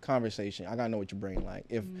 Looks, conversation. I gotta know what your brain like.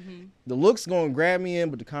 If the looks gonna grab me in,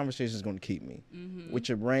 but the conversation is gonna keep me. With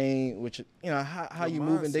your brain, with your, you know, how you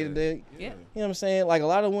moving day to day. Yeah. You know what I'm saying? Like, a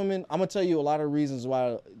lot of women, I'm gonna tell you a lot of reasons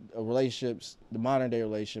why relationships, the modern day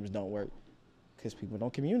relationships, don't work. Because people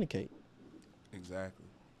don't communicate. Exactly.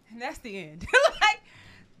 And that's the end. Like,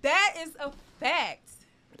 that is a fact.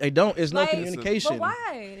 They don't. It's no communication. But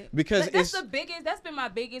why? Because that's been my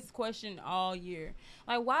biggest question all year.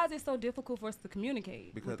 Like, why is it so difficult for us to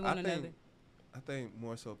communicate with one another? I think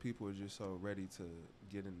more so people are just so ready to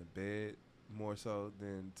get in the bed more so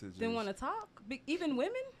than to just... Than want to talk? Even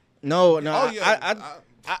women? No.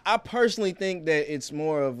 I personally think that it's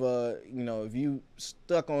more of a, you know, if you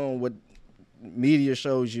stuck on what media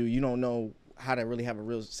shows you, you don't know how to really have a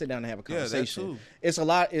real sit down and have a conversation. Yeah, that too. It's a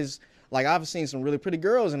lot. Is like, I've seen some really pretty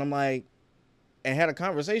girls, and I'm like, and had a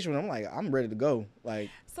conversation with them, I'm like, I'm ready to go. Like,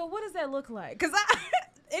 so what does that look like? Because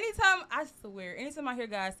anytime I hear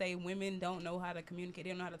guys say women don't know how to communicate, they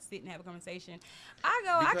don't know how to sit and have a conversation,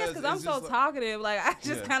 I guess because I'm so talkative, like, I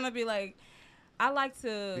just kind of be like, I like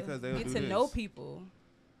to get to know people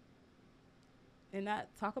and not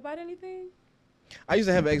talk about anything. I used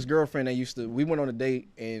to have an ex-girlfriend that we went on a date,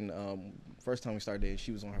 and first time we started dating,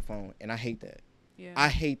 she was on her phone, and I hate that. Yeah. I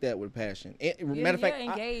hate that with passion. Matter of fact,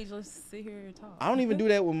 engaged. Let's sit here and talk. I don't even do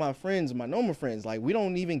that with my friends, my normal friends. Like, we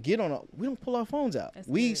don't even we don't pull our phones out.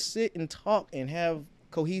 We sit and talk and have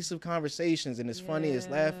cohesive conversations, and it's funny, it's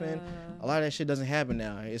laughing. A lot of that shit doesn't happen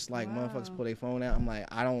now. It's like motherfuckers pull their phone out. I'm like,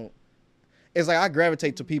 it's like I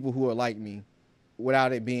gravitate to people who are like me,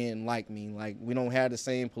 without it being like me. Like, we don't have the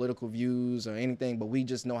same political views or anything, but we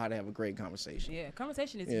just know how to have a great conversation. Yeah,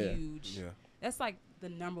 conversation is huge. Yeah. That's like the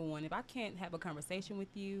number one. If I can't have a conversation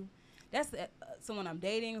with you, that's someone I'm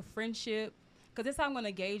dating, a friendship, because that's how I'm going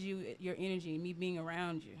to gauge your energy, me being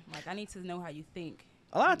around you. Like, I need to know how you think.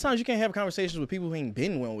 A lot of times you can't have conversations with people who ain't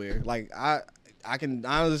been nowhere. Like, I can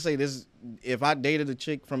honestly say this, if I dated a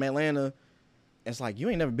chick from Atlanta, it's like, you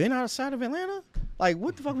ain't never been outside of Atlanta? Like,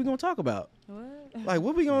 what the fuck we gonna talk about? What? Like,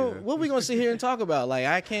 what we gonna sit here and talk about? Like,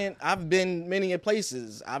 I've been many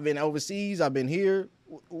places. I've been overseas. I've been here.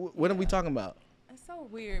 What are we talking about? It's so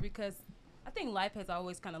weird because I think life has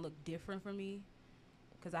always kind of looked different for me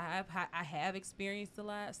because I have experienced a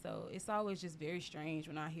lot. So it's always just very strange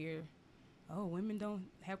when I hear, oh, women don't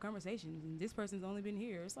have conversations and this person's only been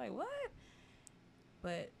here. It's like, what?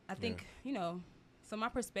 But I think, so my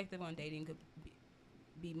perspective on dating could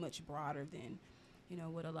be much broader than,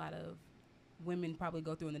 what a lot of women probably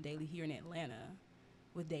go through in the daily here in Atlanta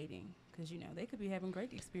with dating. Because, they could be having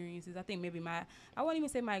great experiences. I think maybe I won't even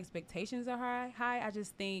say my expectations are high. I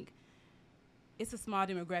just think it's a small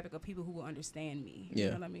demographic of people who will understand me. Yeah.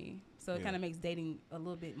 You know what I mean? So it kind of makes dating a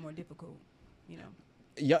little bit more difficult,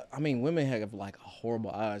 Yeah, I mean, women have like horrible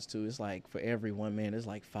odds too. It's like for every one man, there's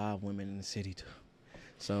like 5 women in the city too.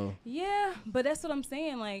 So yeah, but that's what I'm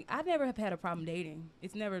saying. Like, I never have had a problem dating.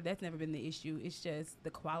 That's never been the issue. It's just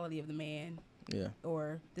the quality of the man. Yeah.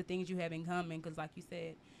 Or the things you have in common. Because like you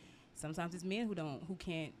said, sometimes it's men who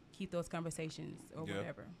can't keep those conversations or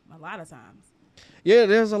whatever. A lot of times. Yeah,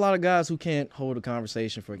 there's a lot of guys who can't hold a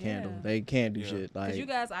conversation for a candle. They can't do shit. Like, because you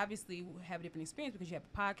guys obviously have a different experience because you have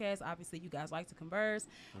a podcast. Obviously, you guys like to converse.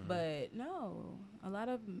 Mm-hmm. But no, a lot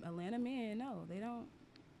of Atlanta men, no, they don't.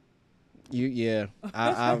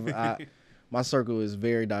 My circle is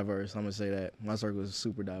very diverse. I'm gonna say that my circle is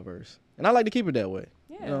super diverse, and I like to keep it that way.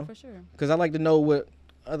 Yeah, for sure. Because I like to know what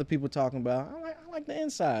other people talking about. I like the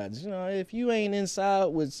insides. If you ain't inside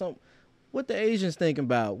with what the Asians thinking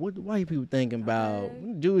about, what the white people thinking about, what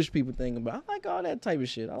the Jewish people thinking about. I like all that type of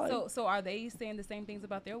shit. I like. So are they saying the same things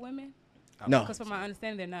about their women? No, because from my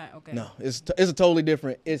understanding, they're not. Okay. No, it's a totally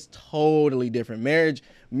different. It's totally different. Marriage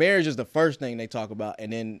is the first thing they talk about,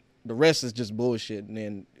 and then the rest is just bullshit. And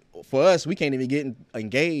then for us, we can't even get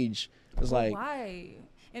engaged. It's like, why?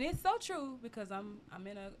 And it's so true because I'm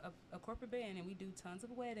in a corporate band and we do tons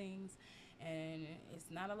of weddings, and it's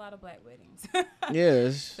not a lot of black weddings.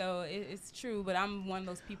 Yes. So it's true, but I'm one of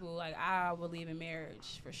those people, like, I believe in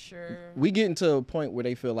marriage for sure. We getting to a point where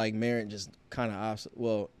they feel like marriage is kind of obsolete.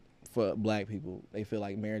 Well, for black people, they feel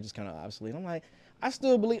like marriage is kind of obsolete. I'm like, I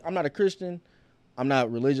still believe. I'm not a Christian. I'm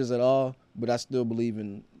not religious at all, but I still believe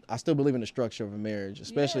in the structure of a marriage,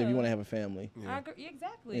 especially if you want to have a family. Yeah. I agree.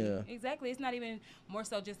 Exactly. Yeah. Exactly. It's not even more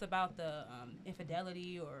so just about the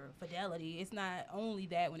infidelity or fidelity. It's not only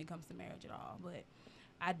that when it comes to marriage at all. But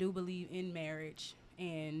I do believe in marriage,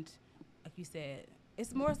 and like you said,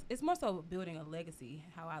 it's more so building a legacy.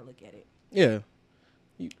 How I look at it. Yeah.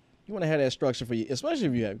 You want to have that structure for you, especially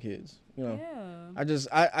if you have kids. Yeah. I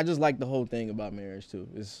just like the whole thing about marriage too.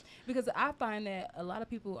 It's because I find that a lot of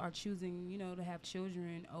people are choosing, to have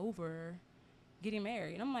children over getting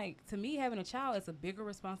married. And I'm like, to me, having a child is a bigger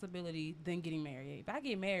responsibility than getting married. If I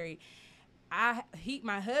get married,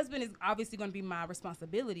 my husband is obviously going to be my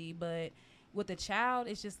responsibility, but with a child,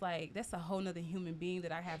 it's just like that's a whole nother human being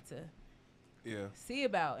that I have to see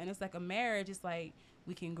about. And it's like a marriage. It's like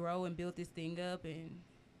we can grow and build this thing up, and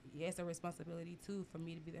it's a responsibility too for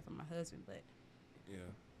me to be there for my husband, but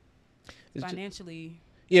financially,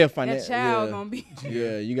 that child gonna be.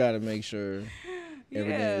 Yeah, you got to make sure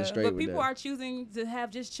everything is straight. But with people that. are choosing to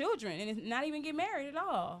have just children and it's not even get married at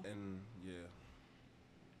all.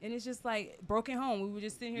 And it's just like broken home. We were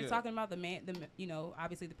just sitting here talking about the man,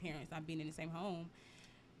 obviously the parents not being in the same home.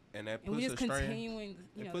 And that puts a strain.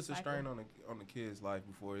 It puts a strain on the kid's life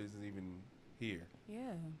before it's even here.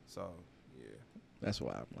 Yeah. So. That's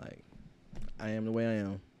why I'm like, I am the way I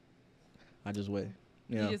am. I just wait.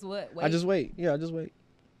 You just what? Wait? I just wait. Yeah, I just wait.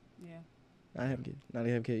 Yeah. I haven't kid. Not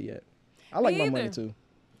have a kid yet. I like my money too.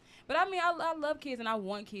 But I mean, I love kids and I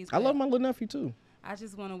want kids. I love my little nephew too. I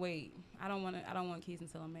just want to wait. I don't want kids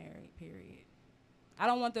until I'm married. Period.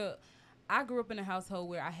 I grew up in a household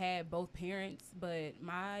where I had both parents, but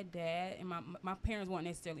my dad and my parents weren't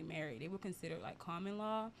necessarily married. They were considered like common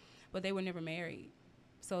law, but they were never married.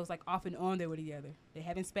 So it's like off and on they were together. They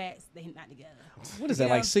having spats, they not together. What is that,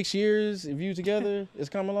 like 6 years if you together? It's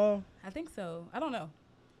common law? I think so. I don't know.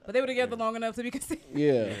 But they were together long enough to be considered.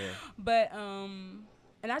 Yeah. But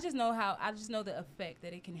and I just know the effect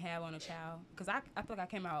that it can have on a child. Because I feel like I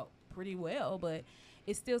came out pretty well, but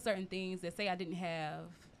it's still certain things that say I didn't have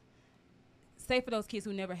say for those kids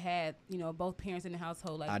who never had, both parents in the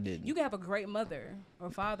household, like I didn't. you can have a great mother or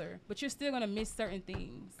father, but you're still gonna miss certain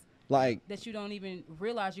things Like that you don't even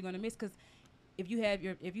realize you're gonna miss. Because if you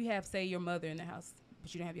have say your mother in the house,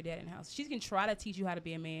 but you don't have your dad in the house, she can try to teach you how to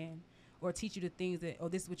be a man or teach you the things that,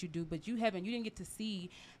 this is what you do, but you didn't get to see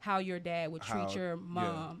how your dad would treat your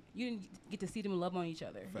mom. You didn't get to see them love on each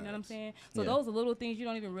other. Facts. You know what I'm saying? So those are little things you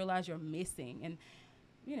don't even realize you're missing. And,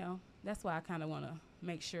 that's why I kind of want to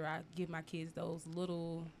make sure I give my kids those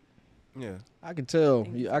little. Yeah. I can tell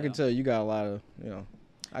you got a lot of,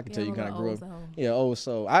 I can tell you kind of grew up.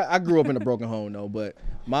 So I grew up in a broken home though, but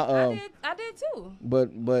I did too.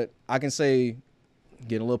 But I can say,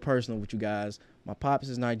 getting a little personal with you guys, my pops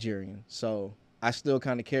is Nigerian, so I still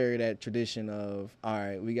kind of carry that tradition of, all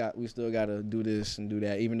right, we still got to do this and do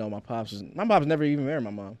that, even though my pops never even married my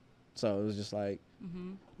mom, so it was just like,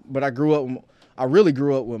 but I really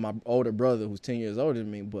grew up with my older brother who's 10 years older than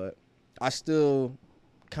me, but I still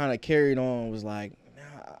kind of carried on, was like,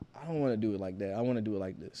 nah, I don't want to do it like that. I want to do it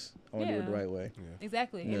like this. I want to do it the right way. Yeah.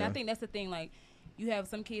 Exactly. Yeah. And I think that's the thing, like, you have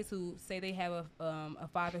some kids who say they have a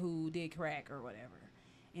father who did crack or whatever.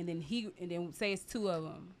 And then say it's two of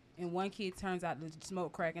them, and one kid turns out to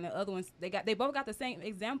smoke crack, and the other ones they both got the same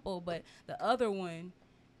example, but the other one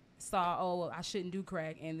saw, I shouldn't do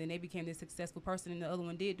crack, and then they became this successful person, and the other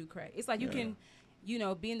one did do crack. It's like you can,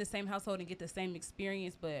 be in the same household and get the same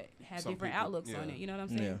experience, but have different outlooks on it. You know what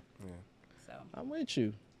I'm saying? Yeah. So I'm with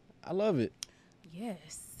you. I love it.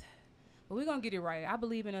 Yes, but we're gonna get it right. I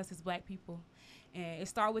believe in us as Black people. And it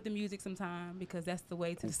started with the music sometime, because that's the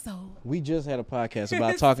way to the soul. We just had a podcast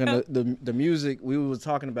about talking the music. We were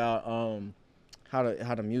talking about how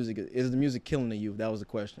the music is the music killing the youth. That was the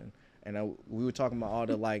question, and we were talking about all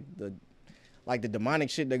the demonic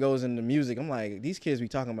shit that goes in the music. I'm like, these kids be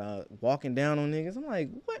talking about walking down on niggas. I'm like,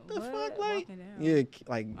 what the fuck, like, yeah,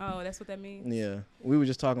 like. Oh, that's what that means. Yeah, we were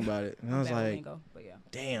just talking about it, and I was like,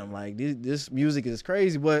 damn, like this music is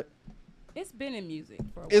crazy, but. It's been in music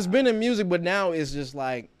for a while. It's been in music, but now it's just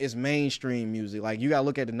like, it's mainstream music. Like, you gotta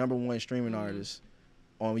look at the #1 streaming artist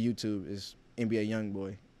on YouTube is NBA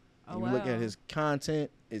YoungBoy. Oh, you look at his content,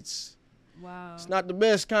 it's it's not the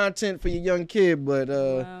best content for your young kid, but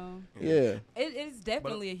yeah. It's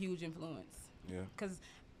definitely a huge influence. Yeah. Because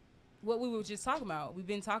what we were just talking about, we've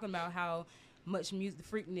been talking about how much music, the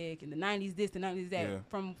Freaknik and the 90s this, the 90s that,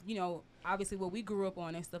 from, obviously what we grew up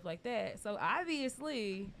on and stuff like that. So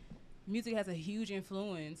obviously music has a huge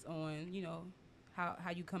influence on, how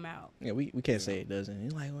you come out. Yeah, we can't say it doesn't.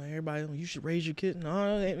 You're like, well, everybody, you should raise your kid.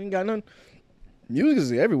 No, it ain't got nothing. Music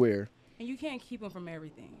is everywhere. And you can't keep them from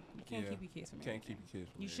everything. You can't keep your kids from everything. Keep your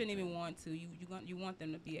kids from You shouldn't even want to. You want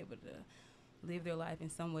them to be able to live their life in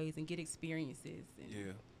some ways and get experiences.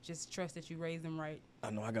 And just trust that you raise them right. I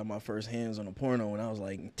know I got my first hands on a porno when I was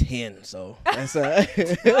like 10, so that's oh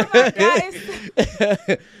my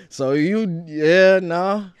God, so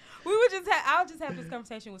nah. I'll just have this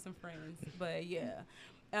conversation with some friends, but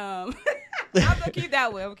I'm gonna keep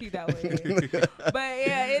that way. But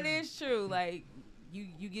yeah, it is true. Like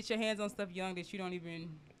you get your hands on stuff young that you don't even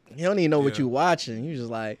know what you're watching. You just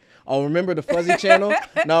like, oh, remember the Fuzzy Channel?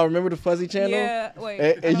 No, remember the Fuzzy Channel? Yeah,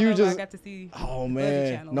 wait. And you just I got to see. Oh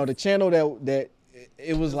man, no, the channel that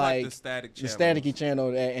it was like the staticky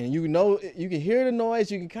channel, and you can hear the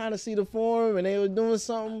noise, you can kind of see the form, and they were doing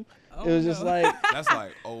something. It was just like that's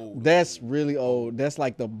like old. That's really old. That's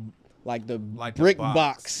like the brick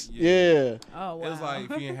box. Yeah. Oh wow. It was like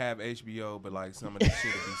if you didn't have HBO, but like some of the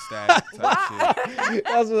shit would be static type shit.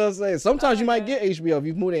 That's what I'm saying. Sometimes you might get HBO if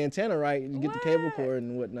you move the antenna right. You get the cable cord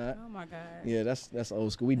and whatnot. Oh my God. Yeah, that's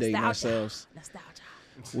old school. We dating ourselves. Nostalgia.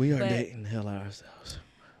 We are dating the hell out of ourselves.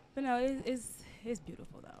 But no, it's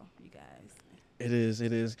beautiful though, you guys. It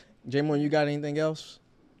is. J-Mo, you got anything else?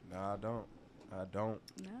 No, I don't.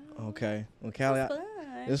 No. Okay. Well, Callie,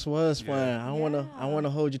 this was fun. I don't wanna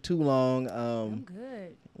hold you too long. I'm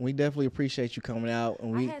good. We definitely appreciate you coming out,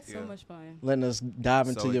 and I had so much fun. Letting us dive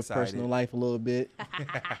into your personal life a little bit.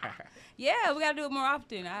 Yeah, we gotta do it more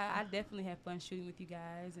often. I definitely have fun shooting with you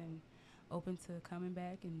guys, and open to coming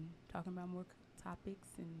back and talking about more topics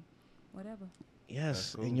and whatever.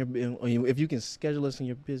 Yes, cool. And if you can schedule us in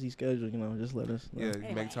your busy schedule, just let us know.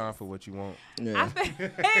 Yeah, make time for what you want. Yeah.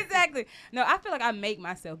 Exactly. No, I feel like I make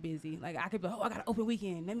myself busy. Like I could be, I got an open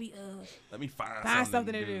weekend. Let me find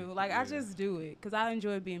something to do. Like I just do it because I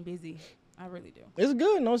enjoy being busy. I really do. It's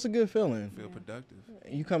good. No, it's a good feeling. Feel productive.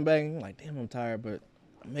 You come back and you're like, damn, I'm tired, but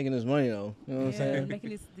I'm making this money though. You know what I'm saying?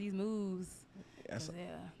 Making these moves.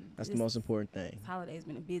 That's the most important thing. This holiday's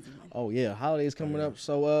been a busy one. Oh yeah, holidays coming up.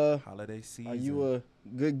 So holiday season. Are you a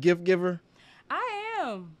good gift giver? I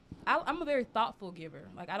am. I'm a very thoughtful giver.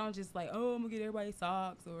 Like, I don't just like, oh, I'm gonna get everybody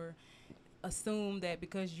socks or assume that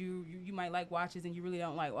because you might like watches and you really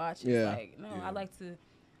don't like watches. Yeah. Like, no, I like to.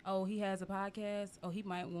 Oh, he has a podcast. Oh, he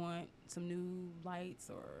might want some new lights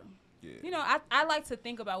or. Yeah. You know, I like to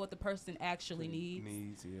think about what the person actually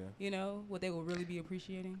needs. Yeah. You know, what they will really be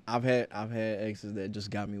appreciating. I've had exes that just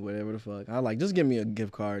got me whatever the fuck. I like, just give me a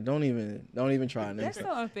gift card. Don't even try. That's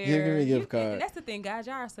so unfair. Give me a gift card. And that's the thing, guys.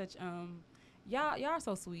 Y'all are such y'all are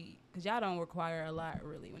so sweet because y'all don't require a lot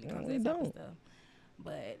really when it comes to that type of stuff.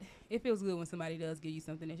 But it feels good when somebody does give you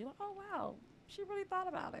something that you're like, oh wow, she really thought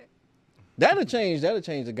about it. That'll change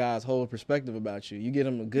the guy's whole perspective about you. You get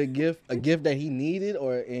him a good gift, a gift that he needed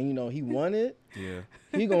and you know he wanted. Yeah.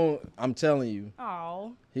 He gon' I'm telling you.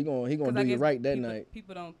 Oh. He gonna do you right that night.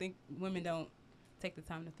 People don't think, women don't take the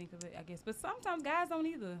time to think of it, I guess. But sometimes guys don't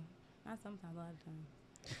either. Not sometimes, a lot of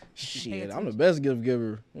times. Shit, I'm the best gift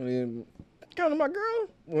giver. Come to my girl.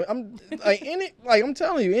 When I'm like I'm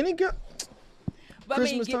telling you, any girl. But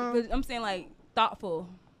Christmas time. time. I'm saying like thoughtful.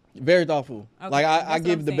 Very thoughtful. Okay, like I that's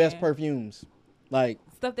give what the I'm best saying. perfumes. Like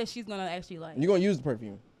Stuff that she's gonna actually like. you're gonna use the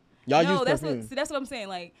perfume. Y'all use perfume. That's what I'm saying.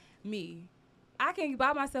 Like me, I can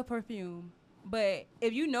buy myself perfume, but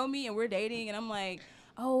if you know me and we're dating and I'm like,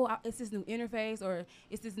 oh, it's this new interface or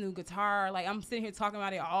it's this new guitar, like I'm sitting here talking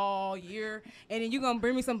about it all year, and then you gonna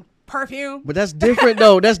bring me some perfume. But that's different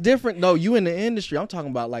though. That's different though. You in the industry. I'm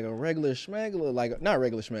talking about like a regular schmegler, like not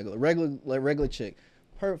regular schmegler, regular chick.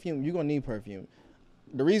 Perfume. You're gonna need perfume.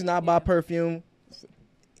 The reason I buy perfume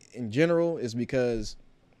in general is because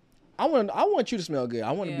I want you to smell good.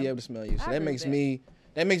 I want to be able to smell you. So that makes me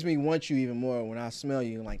want you even more when I smell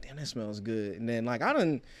you. Like, damn, that smells good. And then like I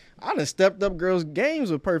done stepped up girls'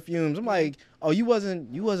 games with perfumes. I'm like, oh, you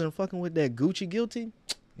wasn't fucking with that Gucci Guilty?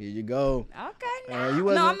 Here you go. Okay.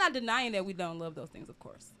 No, I'm not denying that we don't love those things, of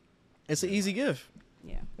course. It's an easy gift.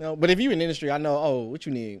 Yeah. You know, but if you're in the industry, I know, oh, what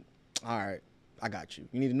you need? All right, I got you.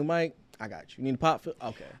 You need a new mic? I got you. You need a pop filter?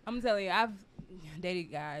 Okay. I'm telling you, I've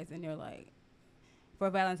dated guys and they're like,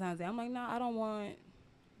 for Valentine's Day, I'm like, no, I don't want,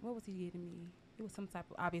 what was he getting me? It was some type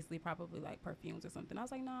of, obviously, probably like perfumes or something. I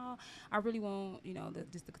was like, no, I really want, you know,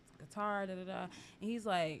 just the guitar, da da da. And he's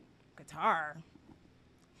like, guitar?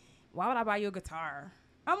 Why would I buy you a guitar?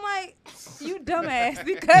 I'm like, you dumbass,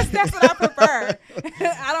 because that's what I prefer.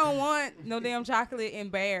 I don't want no damn chocolate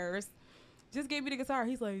and bears. Just give me the guitar.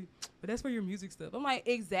 He's like, but that's for your music stuff. I'm like,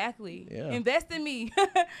 exactly. Yeah. Invest in me.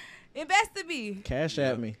 Invest in me. Cash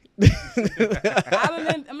at me.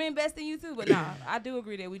 I'm investing in you too. But nah, I do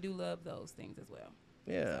agree that we do love those things as well.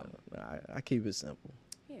 Yeah. So. I keep it simple.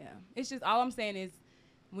 Yeah. It's just, all I'm saying is,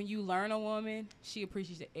 when you learn a woman, she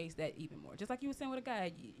appreciates that even more. Just like you were saying with a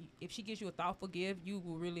guy, if she gives you a thoughtful gift, you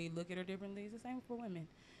will really look at her differently. It's the same for women.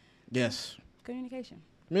 Yes. Communication.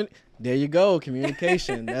 There you go.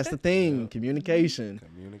 Communication. That's the thing. Yeah. Communication.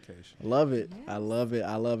 I love it. Yes. I love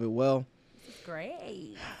it. Well,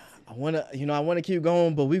 Great. I want to keep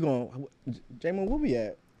going, but we going J-Mo, where we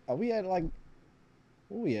at? Are we at like,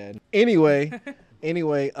 where we at? Anyway,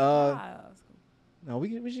 no,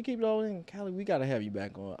 we should keep it all in. Callie, we gotta have you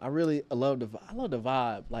back on. I love the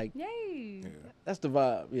vibe. Like, Yay. Yeah. That's the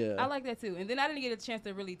vibe. Yeah. I like that too. And then I didn't get a chance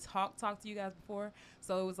to really talk to you guys before,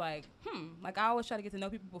 so it was like, like I always try to get to know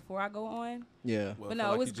people before I go on. Yeah. Well, but no,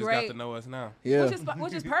 like it was you just great. got to know us now. Yeah.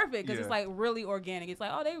 Which is perfect because Yeah. it's like really organic. It's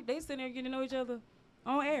like, oh, they sitting there getting to know each other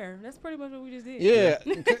on air. That's pretty much what we just did. Yeah.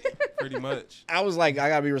 Pretty much. I was like, I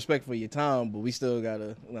gotta be respectful of your time, but we still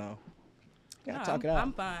gotta talk it out.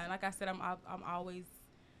 I'm fine. Like I said, I'm always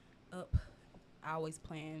up. I always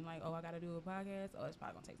plan like, oh, I gotta do a podcast. Oh, it's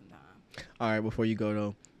probably gonna take some time. All right, before you go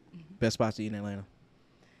though, best spots to eat in Atlanta.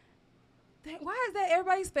 Why is that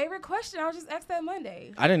everybody's favorite question? I was just asked that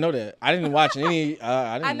Monday. I didn't know that. I didn't watch any.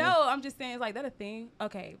 I know. I'm just saying, is like that a thing?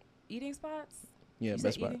 Okay, eating spots. Yeah, You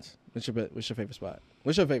best said eating? spots. What's your favorite spot?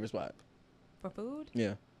 What's your favorite spot? For food?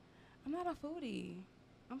 Yeah. I'm not a foodie.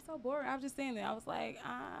 I'm so bored. I was just saying that. I was like,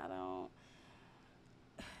 I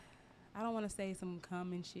don't want to say some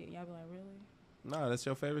common shit. Y'all be like, really? No, that's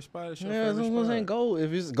your favorite spot. It's your Yeah, favorite I'm spot. saying go.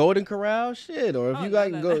 If it's Golden Corral, shit, or if Oh, you no,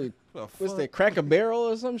 got no, go, no. Well, what's fuck. that, Cracker Barrel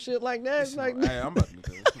or some shit like that? It's like, Hey, I'm about to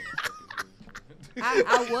go.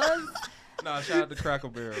 I was. Nah, shout out to Cracker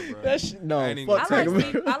Barrel, bro. that shit, no, I ain't even fuck gonna Cracker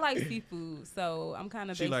take Barrel. I like seafood, so I'm kind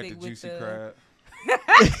of She basic like the with juicy the. crab.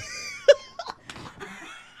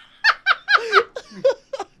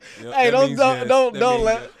 Yep, Hey, that don't means don't yes. don't That don't means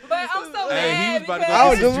let. yes. But I'm so Hey, he mad was about to because. go I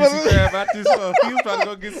was get some just juicy crab out this one. He was about to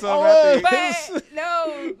go get some out there. But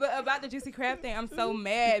no, but about the juicy crab thing, I'm so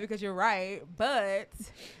mad because you're right. But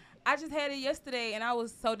I just had it yesterday and I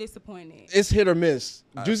was so disappointed. It's hit or miss.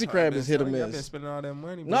 I- Juicy I've crab been is hit or telling you, I've been miss. spending all that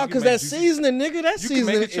money. No, because that seasoning, nigga, that You can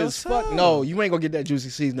make seasoning it is yourself. fuck. No, you ain't gonna get that juicy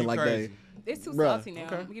seasoning like crazy. It's too Bruh. salty now.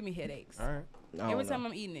 Okay. It give me headaches. All right. that. I Every don't time know.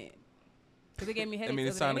 I'm eating it. Because it gave me headaches. mean,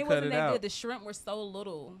 it's the other time day. to And cut wasn't it that out. good. The shrimp were so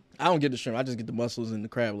little. I don't get the shrimp. I just get the mussels and the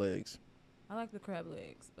crab legs. I like the crab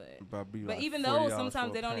legs, but But even though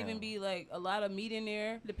sometimes they don't even be like a lot of meat in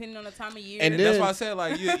there, depending on the time of year. And That's then- why I said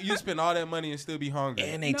like you spend all that money and still be hungry.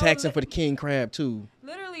 And they No, taxing li- for the king crab too.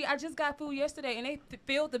 Literally, I just got food yesterday, and they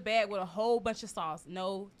filled the bag with a whole bunch of sauce.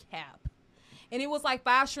 No cap. And it was like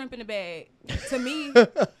 5 shrimp in the bag. To me,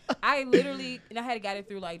 I literally, and I had got it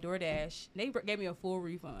through like DoorDash. They gave me a full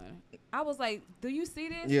refund. I was like, do you see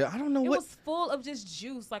this? Yeah, I don't know It what. was full of just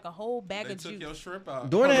juice, like a whole bag They of took juice. your shrimp out.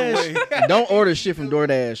 DoorDash, don't order shit from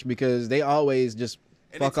DoorDash because they always just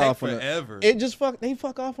And fuck it take off on it. forever. It just they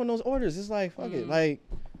fuck off on those orders. It's like fuck it, like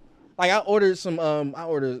I ordered some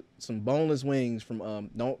boneless wings from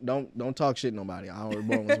don't talk shit to nobody. I ordered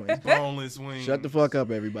boneless wings. Boneless wings. Shut the fuck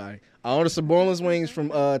up, everybody. I ordered some boneless wings from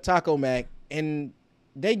Taco Mac, and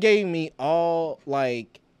they gave me all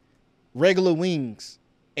like regular wings,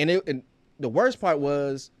 and the worst part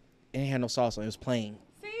was it ain't had no sauce on it. It was plain.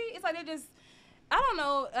 See, it's like they just, I don't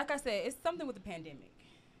know. Like I said, it's something with the pandemic.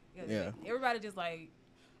 Yeah. Everybody just like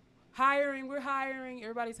hiring. We're hiring.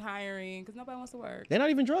 Everybody's hiring because nobody wants to work. They're not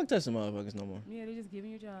even drug testing motherfuckers no more. Yeah, they're just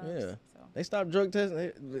giving you jobs. Yeah. So. They stopped drug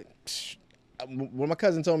testing. When my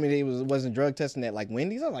cousin told me they wasn't drug testing at like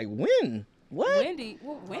Wendy's, I was like, when? What? Wendy's?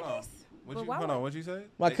 But why Hold would- on, what'd you say?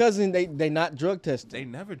 My cousin, they not drug testing They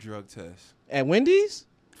never drug test. at Wendy's.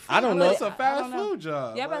 I don't know. It's a I fast don't know. food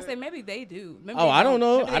job. Yeah, I'm about to like, say maybe they do. Maybe Oh, they I don't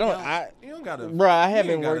know. Maybe they I don't. you don't gotta. Bro, I you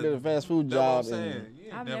haven't ain't worked gotta- at a fast food That's what I'm job. saying. And, You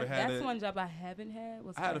ain't I've never never, had that's it. one job I haven't had.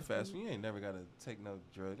 Was I had a fast fast food. food. You ain't never gotta take no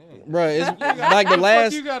drug. bro, it's like the Fuck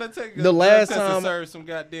last. you gotta take a the drug last test to time- serve some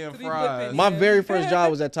goddamn To be fries. flipping. My Yeah. very first job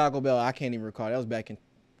was at Taco Bell. I can't even recall. That was back in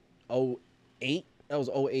 08. That was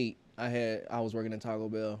 08. I was working at Taco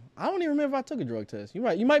Bell. I don't even remember if I took a drug test. You're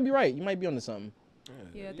right. You might be right. You might be onto something.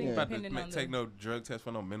 Yeah, I you think ain't about to depending on take the- no drug test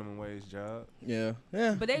for no minimum wage job. Yeah.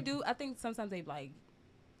 Yeah. But they do. I think sometimes they like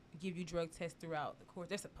give you drug tests throughout the course.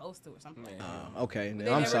 They're supposed to or something like that. Okay. Then They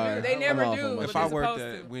I'm never sorry. do. They I'm never off do. on my But If they're I worked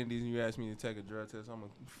supposed at to. Wendy's and you asked me to take a drug test, I'm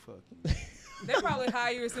gonna fuck you. They probably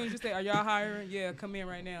hire you as soon as you say, "Are y'all hiring?" Yeah, come in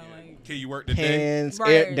right now. Like Can you work today? Hands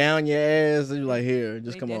Right. down your ass. You're like, here,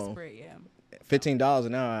 just they come on. desperate, yeah. $15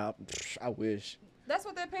 an hour. I wish. That's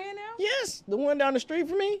what they're paying now. Yes, the one down the street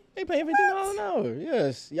from me, they paying $15 an hour.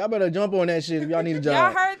 Yes, y'all better jump on that shit if y'all need a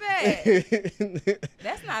Y'all job. heard that?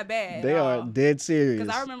 That's not bad. They are dead serious.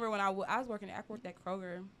 Because I remember when I was working, I worked at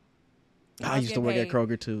Kroger. I used to work at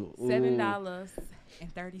Kroger too. Ooh.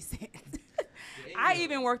 $7.30. I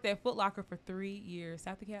even worked at Foot Locker for 3 years,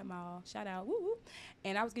 South DeKalb Mall. Shout out, woo woo.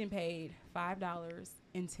 And I was getting paid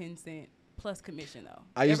 $5.10 plus commission though.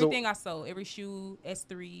 I used to- Everything I sold, every shoe,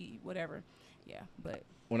 S3, whatever. Yeah, but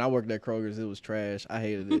When I worked at Kroger's, it was trash. I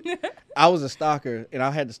hated it. I was a stocker, and I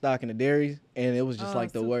had to stock in the dairy, and it was just Oh,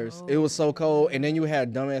 like the so worst. cold. It was so cold, and then you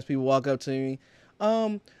had dumbass people walk up to me.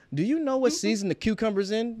 Do you know what season the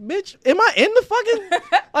cucumbers in? Bitch, am I in the fucking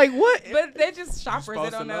like what? but they're just shoppers. They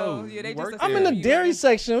supposed don't to know. know. Yeah, they You just. work I'm in there. the dairy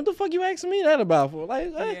section. What the fuck you asking me that about for?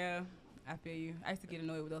 Like, Yeah, I feel you. I used to get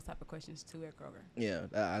annoyed with those type of questions too at Kroger. yeah,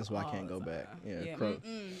 that's why I All can't the go time. back. Yeah, Yeah, Kroger.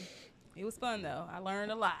 It was fun though. I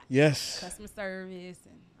learned a lot. Yes. Customer service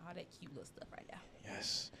and all that cute little stuff right there.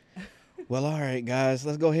 Yes. Well, all right, guys.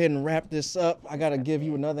 Let's go ahead and wrap this up. I got to give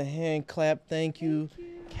you another hand clap. Thank you,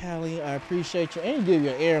 Callie. I appreciate you. And give you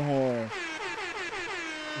an air horn.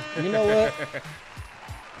 You know what?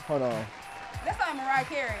 Hold on. That's not Mariah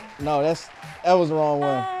Carey. No, that was the wrong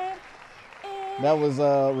one. That was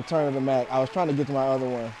Return of the Mac. I was trying to get to my other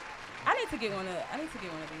one. I need to get one of these.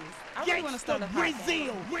 I really want to start a podcast.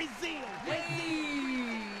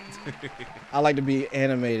 Hey. I like to be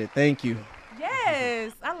animated. Thank you.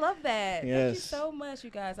 Yes, I love that. Thank you Yes. so much, you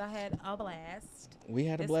guys. I had a blast. We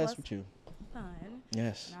had a This blast was- with you. Fun.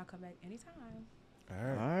 Yes. And I'll come back anytime. All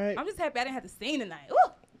All right. right. I'm just happy I didn't have to sing tonight.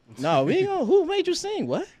 Ooh. No, we gonna. Who made you sing?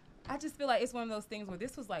 What? I just feel like it's one of those things where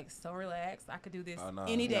this was like so relaxed. I could do this Oh, nah,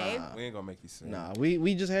 any day. nah. We ain't gonna make you sing. Nah,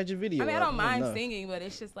 we just had your video. I mean, I up. don't mind Enough. singing, but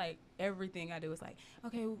it's just like everything I do is like,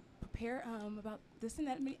 okay, prepare about this and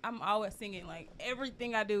that. I'm always singing. Like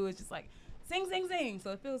everything I do is just like sing, sing, sing.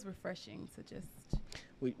 So it feels refreshing to just.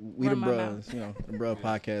 We the Run my bros, mouth. you know, the bro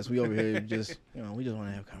podcast. We over here just, we just want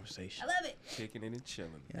to have a conversation. I love it. Kicking it and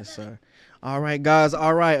chilling. Yes, sir. All right, guys.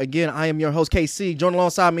 All right. Again, I am your host, KC. Joining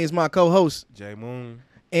alongside me is my co-host, J Moon.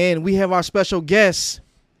 and we have our special guest.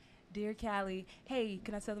 Dear Callie, hey,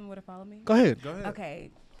 can I tell them where to follow me? Go ahead. Go ahead.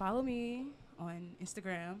 Okay, follow me on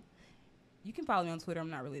Instagram. You can follow me on Twitter. I'm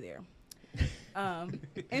not really there.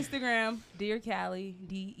 Instagram, Dear Callie,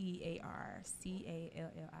 DearCallie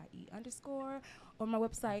 _ or my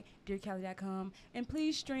website, dearcallie.com. And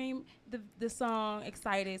please stream the song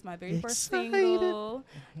Excited. It's my very first single.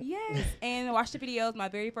 Yes. And watch the videos. My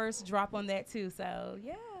very first drop on that too. So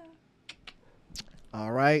yeah.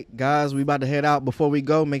 All right, guys, we about to head out. Before we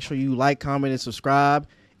go, make sure you like, comment, and subscribe.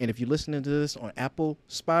 And if you're listening to this on Apple,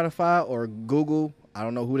 Spotify, or Google, I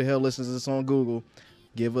don't know who the hell listens to this on Google,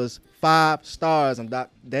 give us 5 stars. I'm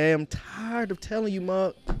damn tired of telling you,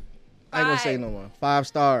 Mug. I ain't gonna say no more. 5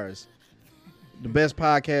 stars. The best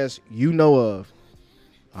podcast you know of.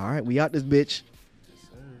 All right, we out this bitch.